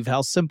believe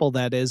how simple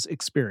that is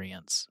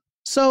experience.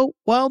 So,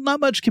 while not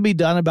much can be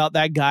done about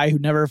that guy who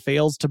never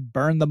fails to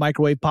burn the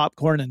microwave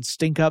popcorn and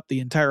stink up the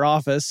entire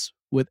office,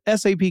 with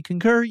SAP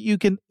Concur, you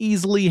can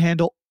easily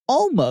handle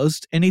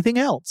almost anything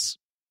else.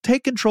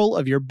 Take control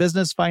of your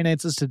business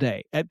finances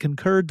today at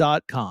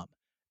Concur.com.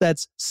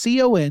 That's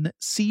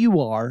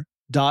CONCUR.com.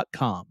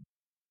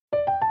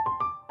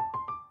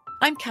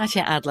 I'm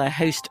Katya Adler,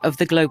 host of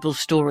The Global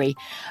Story.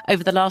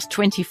 Over the last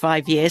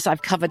 25 years,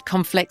 I've covered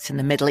conflicts in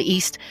the Middle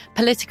East,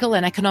 political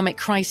and economic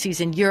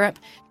crises in Europe,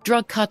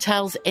 drug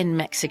cartels in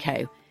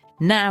Mexico.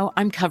 Now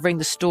I'm covering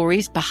the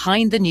stories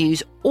behind the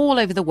news all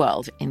over the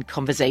world in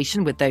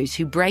conversation with those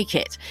who break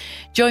it.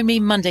 Join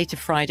me Monday to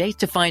Friday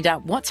to find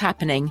out what's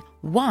happening,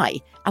 why,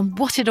 and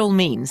what it all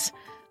means.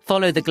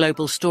 Follow The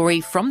Global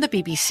Story from the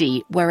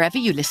BBC wherever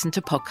you listen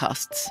to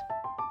podcasts.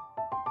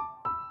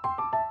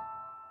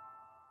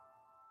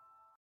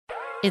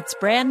 It's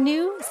brand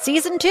new,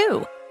 Season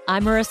 2.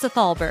 I'm Marissa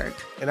Thalberg.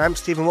 And I'm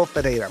Stephen Wolf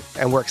Pereira.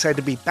 And we're excited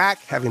to be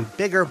back having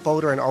bigger,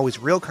 bolder, and always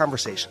real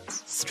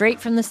conversations.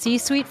 Straight from the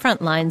C-suite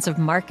front lines of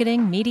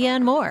marketing, media,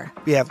 and more.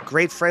 We have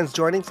great friends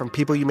joining from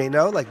people you may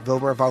know, like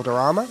Wilmer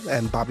Valderrama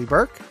and Bobby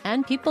Burke.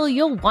 And people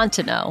you'll want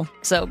to know.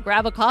 So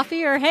grab a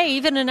coffee or, hey,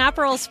 even an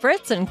Aperol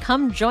Spritz and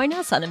come join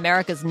us on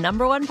America's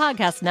 #1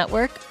 podcast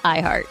network,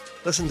 iHeart.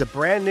 Listen to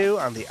Brand New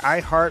on the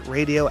iHeart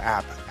Radio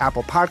app,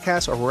 Apple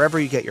Podcasts, or wherever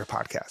you get your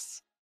podcasts.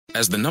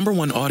 As the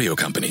 #1 audio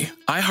company,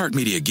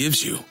 iHeartMedia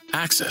gives you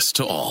access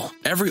to all.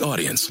 Every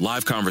audience,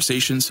 live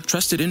conversations,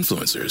 trusted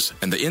influencers,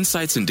 and the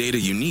insights and data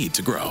you need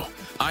to grow.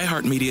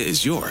 iHeartMedia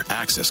is your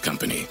access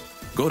company.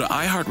 Go to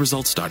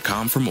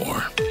iHeartResults.com for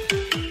more.